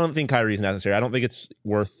think Kyrie's necessary. I don't think it's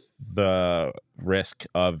worth the risk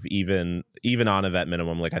of even on a vet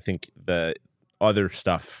minimum. Like, I think the other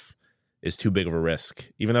stuff is too big of a risk.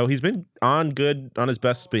 Even though he's been on his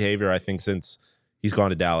best behavior, I think, since he's gone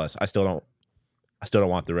to Dallas. I still don't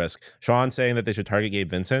want the risk. Sean saying that they should target Gabe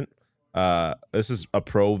Vincent. This is a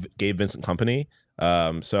pro Gabe Vincent company.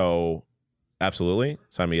 So absolutely,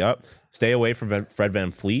 sign me up. Stay away from Fred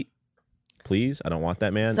VanVleet, please. I don't want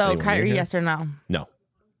that man. So Kyrie, yes or no? No.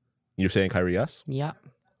 You're saying Kyrie, yes? Yep.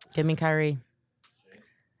 Give me Kyrie.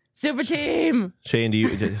 Super team. Shane,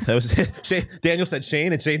 that was Shane? Daniel said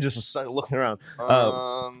Shane, and Shane just started looking around.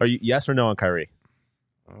 Are you yes or no on Kyrie?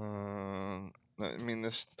 I mean,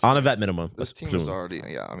 this on a vet minimum. This team is already,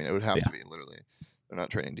 I mean, it would have to be literally. They're not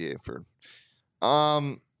trading DA for.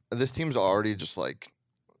 This team's already just like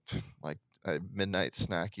a midnight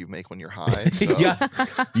snack you make when you're high. So.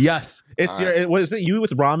 yes. It's what is it? You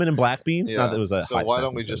with ramen and black beans? Yeah. Not that it was a. So why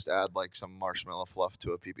don't we just add like some marshmallow fluff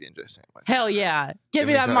to a PB&J sandwich? Hell yeah! Give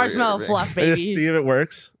me that marshmallow fluff, baby. Just see if it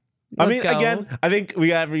works. Let's go. Again, I think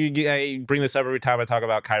I bring this up every time I talk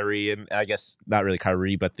about Kyrie, and I guess not really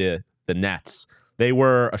Kyrie, but the Nets. They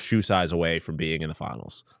were a shoe size away from being in the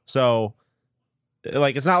finals. So,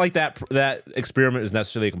 like, it's not like that experiment is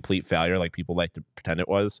necessarily a complete failure, like people like to pretend it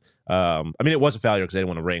was. I mean, it was a failure because they didn't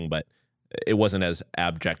win a ring, but it wasn't as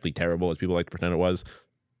abjectly terrible as people like to pretend it was.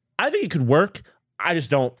 I think it could work. I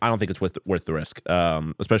don't think it's worth the risk,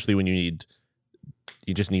 especially when you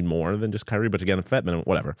just need more than just Kyrie. But again, a vet minimum,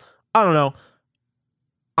 whatever. I don't know.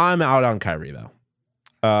 I'm out on Kyrie though.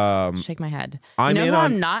 Shake my head.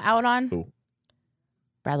 I'm not out on? Who?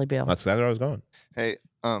 Bradley Beal. That's exactly where I was going. Hey,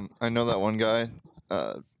 I know that one guy.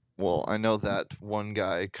 I know that one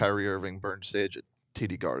guy, Kyrie Irving, burned sage at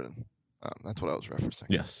TD Garden. That's what I was referencing.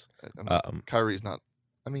 Yes. Kyrie's not.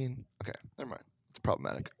 I mean, okay, never mind. It's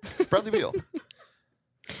problematic. Bradley Beal.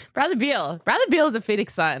 Bradley Beal is a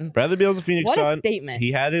Phoenix Sun. What a statement.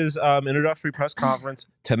 He had his introductory press conference.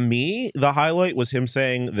 To me, the highlight was him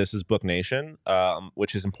saying, "This is Book Nation,"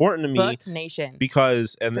 which is important to me. Book Nation.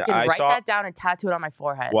 Because I write that down and tattoo it on my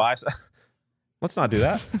forehead. Well, let's not do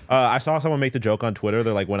that. I saw someone make the joke on Twitter.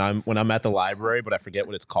 They're like, when I'm at the library, but I forget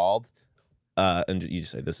what it's called. And you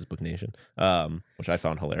just say, "This is Book Nation," which I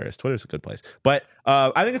found hilarious. Twitter's a good place, but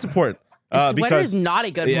I think it's important. Twitter is not a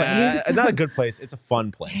good place. Not a good place. It's a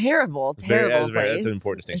fun place. Terrible place. It's an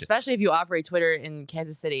important distinction. Especially if you operate Twitter in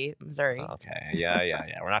Kansas City, Missouri. Okay. Yeah.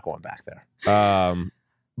 We're not going back there.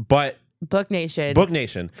 But Book Nation.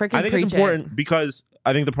 Freaking I think it's important because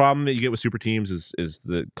I think the problem that you get with super teams is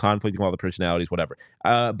the conflict of all the personalities, whatever.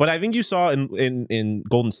 But I think you saw in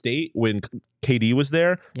Golden State when KD was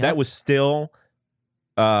there, that was still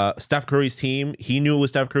Steph Curry's team. He knew it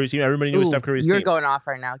was Steph Curry's team. Everybody knew it was Steph Curry's team. You're going off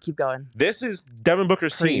right now. Keep going. This is Devin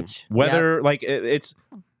Booker's team. Whether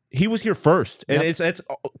he was here first, and it's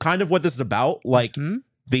kind of what this is about. Like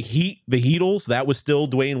the Heatles, that was still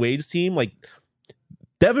Dwayne Wade's team. Like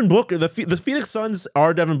Devin Booker, the Phoenix Suns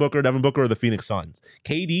are Devin Booker. Devin Booker are the Phoenix Suns.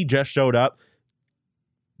 KD just showed up.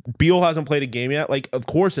 Beal hasn't played a game yet. Like, of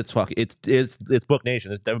course it's Book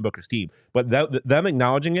Nation. It's Devin Booker's team. But them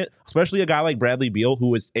acknowledging it, especially a guy like Bradley Beal,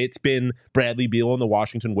 it's been Bradley Beal and the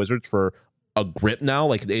Washington Wizards for a grip now.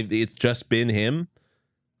 Like, it's just been him.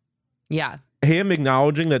 Yeah. Him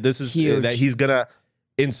acknowledging that this is huge. That he's gonna,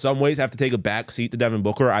 in some ways, have to take a back seat to Devin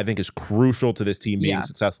Booker, I think is crucial to this team being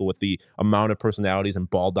successful with the amount of personalities and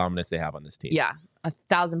ball dominance they have on this team. Yeah.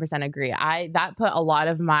 1,000% agree. That put a lot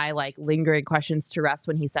of my like lingering questions to rest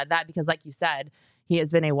when he said that, because like you said, he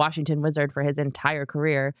has been a Washington Wizard for his entire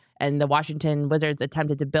career, and the Washington Wizards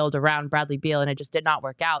attempted to build around Bradley Beal and it just did not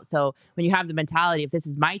work out. So when you have the mentality of this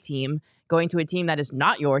is my team, going to a team that is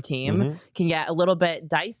not your team can get a little bit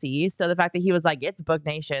dicey. So the fact that he was like, it's Book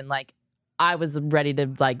Nation, like I was ready to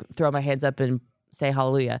like throw my hands up and say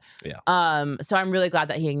hallelujah. Yeah. So I'm really glad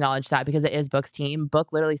that he acknowledged that, because it is Book's team.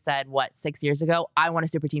 Book literally said, 6 years ago, I want a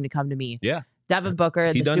super team to come to me. Yeah. Devin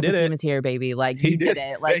Booker, the super team is here, baby. Like, you did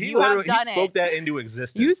it. Like, you have done it. He spoke that into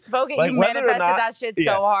existence. You spoke it. Like, you manifested that shit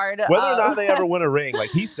so hard. Whether or not they ever win a ring,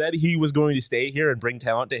 like, he said he was going to stay here and bring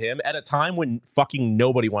talent to him at a time when fucking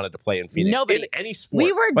nobody wanted to play in Phoenix. Nobody. In any sport.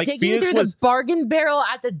 We were like, digging Phoenix through the bargain barrel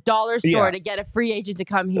at the dollar store to get a free agent to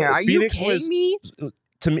come here. Are you kidding me?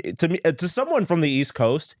 To someone from the East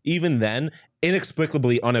Coast, even then,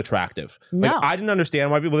 inexplicably unattractive. No. Like, I didn't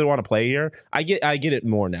understand why people didn't want to play here. I get it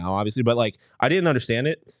more now, obviously, but like, I didn't understand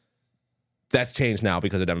it. That's changed now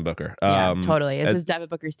because of Devin Booker. Yeah, totally. This is Devin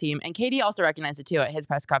Booker's team. And KD also recognized it too at his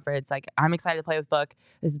press conference. Like, I'm excited to play with Book.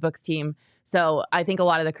 This is Book's team. So I think a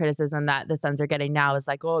lot of the criticism that the Suns are getting now is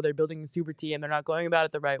like, oh, they're building a super team. They're not going about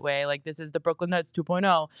it the right way. Like, this is the Brooklyn Nets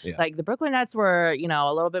 2.0. Yeah. Like, the Brooklyn Nets were,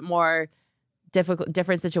 a little bit more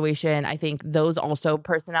different situation. I think those also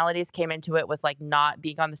personalities came into it with like not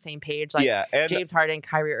being on the same page. Like, and James Harden,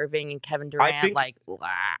 Kyrie Irving, and Kevin Durant.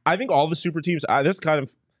 I think all the super teams. This kind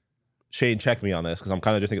of Shane checked me on this, because I'm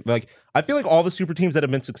kind of just thinking, like, I feel like all the super teams that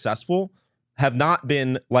have been successful have not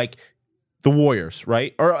been like the Warriors,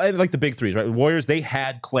 right? Or like the big threes, right? The Warriors, they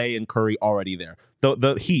had Clay and Curry already there.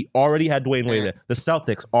 The Heat already had Dwayne Wade there. The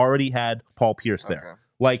Celtics already had Paul Pierce there. Okay.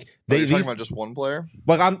 Like, you're talking about just one player?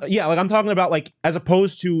 Like, I'm talking about, like, as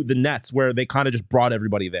opposed to the Nets, where they kind of just brought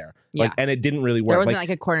everybody there. Like, and it didn't really work. There wasn't like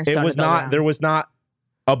a cornerstone. It was not.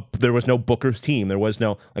 There was no Booker's team. There was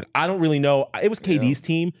no, like, I don't really know. It was KD's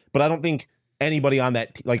team, but I don't think anybody on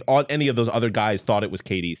that, like, on any of those other guys thought it was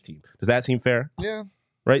KD's team. Does that seem fair? Yeah.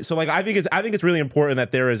 Right. So, like, I think it's really important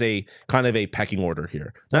that there is a kind of a pecking order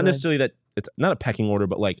here. Not necessarily that it's not a pecking order,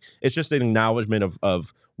 but like, it's just an acknowledgement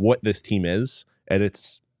of what this team is, and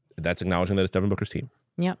that's acknowledging that it's Devin Booker's team.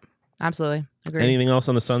 Yep. Absolutely. Agree. Anything else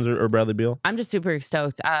on the Suns or Bradley Beal? I'm just super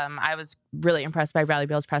stoked. I was really impressed by Bradley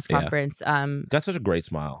Beal's press conference. Got such a great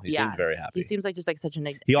smile. He seemed very happy. He seems like just like such an.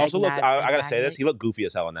 He also looked. I gotta say this. He looked goofy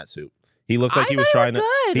as hell in that suit. He looked like he was trying to.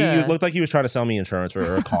 He looked like he was trying to sell me insurance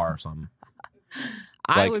or a car or something.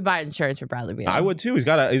 I would buy insurance for Bradley Beal. I would too. He's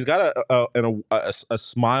got a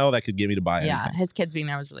smile that could get me to buy anything. Yeah, his kids being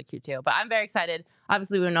there was really cute too. But I'm very excited.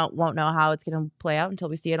 Obviously, we won't know how it's going to play out until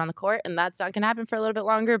we see it on the court, and that's not going to happen for a little bit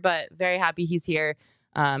longer. But very happy he's here.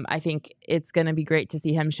 I think it's going to be great to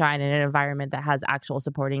see him shine in an environment that has actual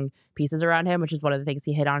supporting pieces around him, which is one of the things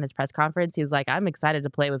he hit on his press conference. He was like, I'm excited to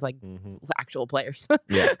play with like actual players.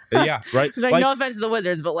 Yeah, right. Like, no offense to the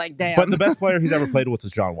Wizards, but like, damn. But the best player he's ever played with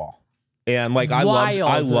is John Wall. And like, I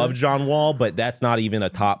love John Wall, but that's not even a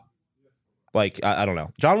top. Like, I don't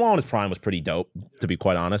know. John Wall in his prime was pretty dope, to be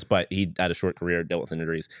quite honest, but he had a short career, dealt with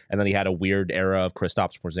injuries, and then he had a weird era of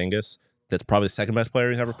Kristaps Porzingis. That's probably the second best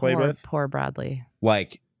player he's ever played with. Poor Bradley.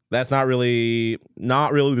 Like, that's not really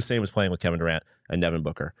the same as playing with Kevin Durant and Devin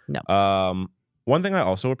Booker. No. One thing I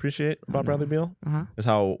also appreciate about Bradley Beal is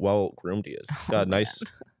how well groomed he is. Got a nice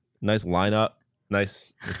lineup.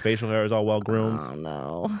 His facial hair is all well groomed. Oh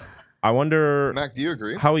no. I wonder, Mac, do you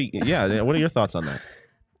agree? What are your thoughts on that?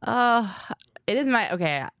 It is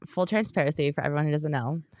full transparency for everyone who doesn't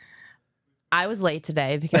know. I was late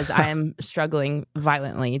today because I am struggling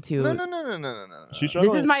violently to. No. This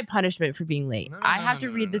is my punishment for being late. I have to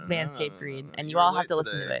read this Manscaped read, and you all have to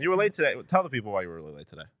listen to it. You were late today. Tell the people why you were really late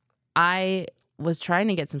today. I was trying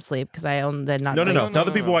to get some sleep because I owned the not. No. Tell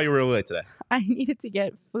the people why you were really late today. I needed to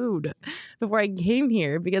get food before I came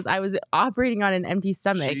here because I was operating on an empty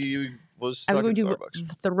stomach. She was stuck in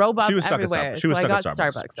Starbucks. Throw up everywhere. She was so I stuck got at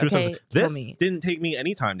Starbucks. Okay, this didn't take me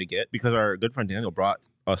any time to get because our good friend Daniel brought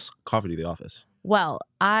us coffee to the office. Well,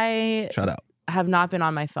 I shout out. Have not been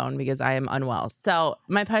on my phone because I am unwell. So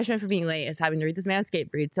my punishment for being late is having to read this Manscaped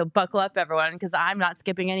read. So buckle up, everyone, because I'm not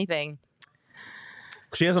skipping anything.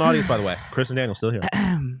 She has an audience, by the way. Chris and Daniel still here.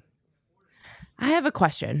 I have a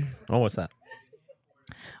question. Oh, what's that?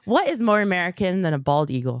 What is more American than a bald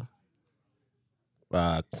eagle?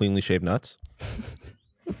 Cleanly shaved nuts.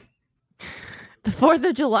 The 4th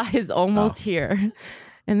of July is almost here,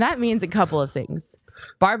 and that means a couple of things.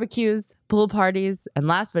 Barbecues, pool parties, and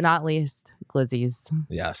last but not least, glizzies.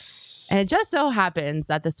 Yes. And it just so happens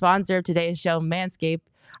that the sponsor of today's show, Manscaped,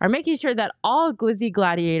 are making sure that all glizzy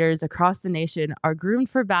gladiators across the nation are groomed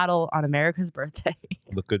for battle on America's birthday.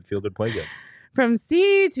 Look good, feel good, play good. From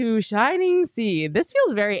sea to shining sea. This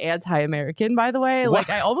feels very anti-American, by the way. What? Like,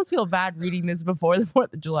 I almost feel bad reading this before the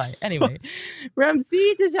 4th of July. Anyway, from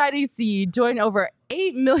sea to shining sea, join over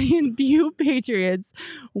 8 million Beal Patriots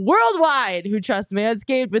worldwide who trust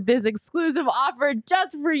Manscaped with this exclusive offer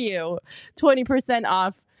just for you. 20%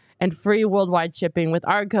 off and free worldwide shipping with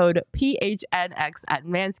our code PHNX at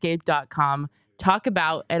manscaped.com. Talk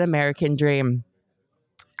about an American dream.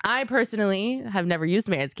 I personally have never used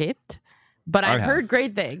Manscaped, but I've heard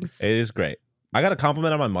great things. It is great. I got a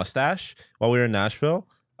compliment on my mustache while we were in Nashville.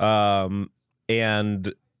 And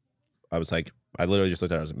I was like, I literally just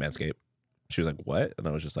looked at her. I was like, Manscaped. She was like, what? And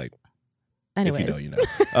I was just like, Anyways. if you know, you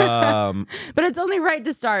know. But it's only right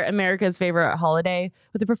to start America's favorite holiday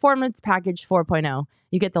with the Performance Package 4.0.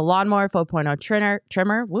 You get the Lawnmower 4.0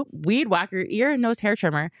 trimmer, Weed Whacker ear and nose hair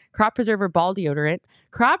trimmer, Crop Preserver ball deodorant,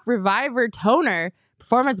 Crop Reviver toner,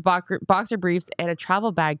 Performance boxer briefs, and a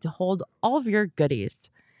travel bag to hold all of your goodies.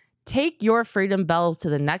 Take your freedom bells to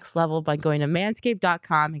the next level by going to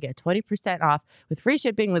manscaped.com and get 20% off with free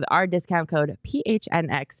shipping with our discount code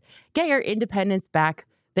PHNX. Get your independence back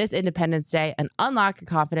this Independence Day and unlock your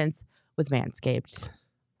confidence with Manscaped.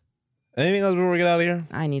 Anything else before we get out of here?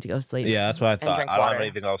 I need to go sleep. Yeah, that's what I thought. I don't have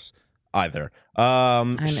anything else either.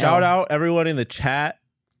 Shout know. out everyone in the chat.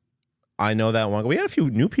 I know that one. We had a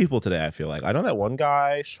few new people today, I feel like. I know that one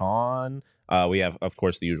guy, Sean. We have, of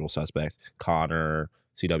course, the usual suspects, Connor,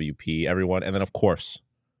 CWP, everyone. And then, of course,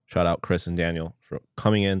 shout out Chris and Daniel for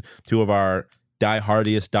coming in, two of our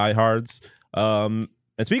diehardiest diehards. And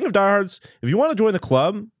speaking of diehards, if you want to join the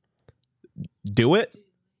club, do it.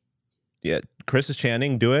 Yeah, Chris is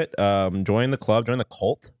chanting, do it. Join the club, join the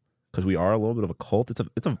cult. Because we are a little bit of a cult. It's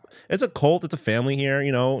a cult. It's a family here.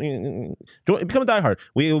 You know, become a diehard.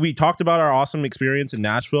 We talked about our awesome experience in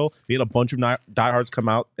Nashville. We had a bunch of diehards come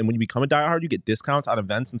out, and when you become a diehard, you get discounts on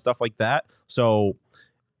events and stuff like that. So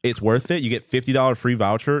it's worth it. You get $50 free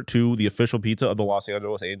voucher to the official pizza of the Los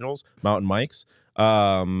Angeles Angels, Mountain Mike's.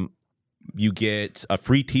 You get a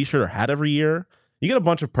free T-shirt or hat every year. You get a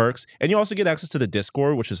bunch of perks, and you also get access to the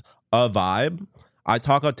Discord, which is a vibe. I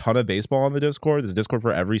talk a ton of baseball on the Discord. There's a Discord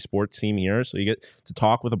for every sports team here. So you get to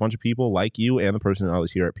talk with a bunch of people like you and the person that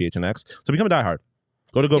was here at PHNX. So become a diehard.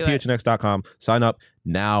 Go to PHNX.com. Sign up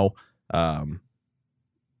now.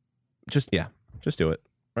 Just do it.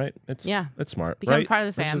 Right? It's smart. Become part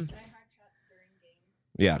of the fam.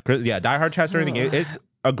 Diehard chats during the game. It's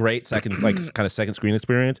a great second screen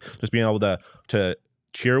experience. Just being able to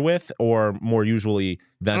cheer with or more usually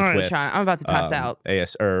vent with. Sean, I'm about to pass out.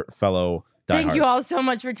 Fellow Thank you all so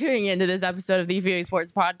much for tuning into this episode of the Viewing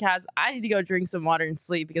Sports Podcast. I need to go drink some water and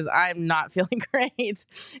sleep because I'm not feeling great.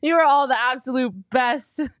 You are all the absolute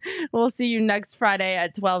best. We'll see you next Friday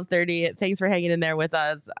at 12:30. Thanks for hanging in there with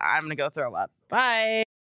us. I'm going to go throw up. Bye.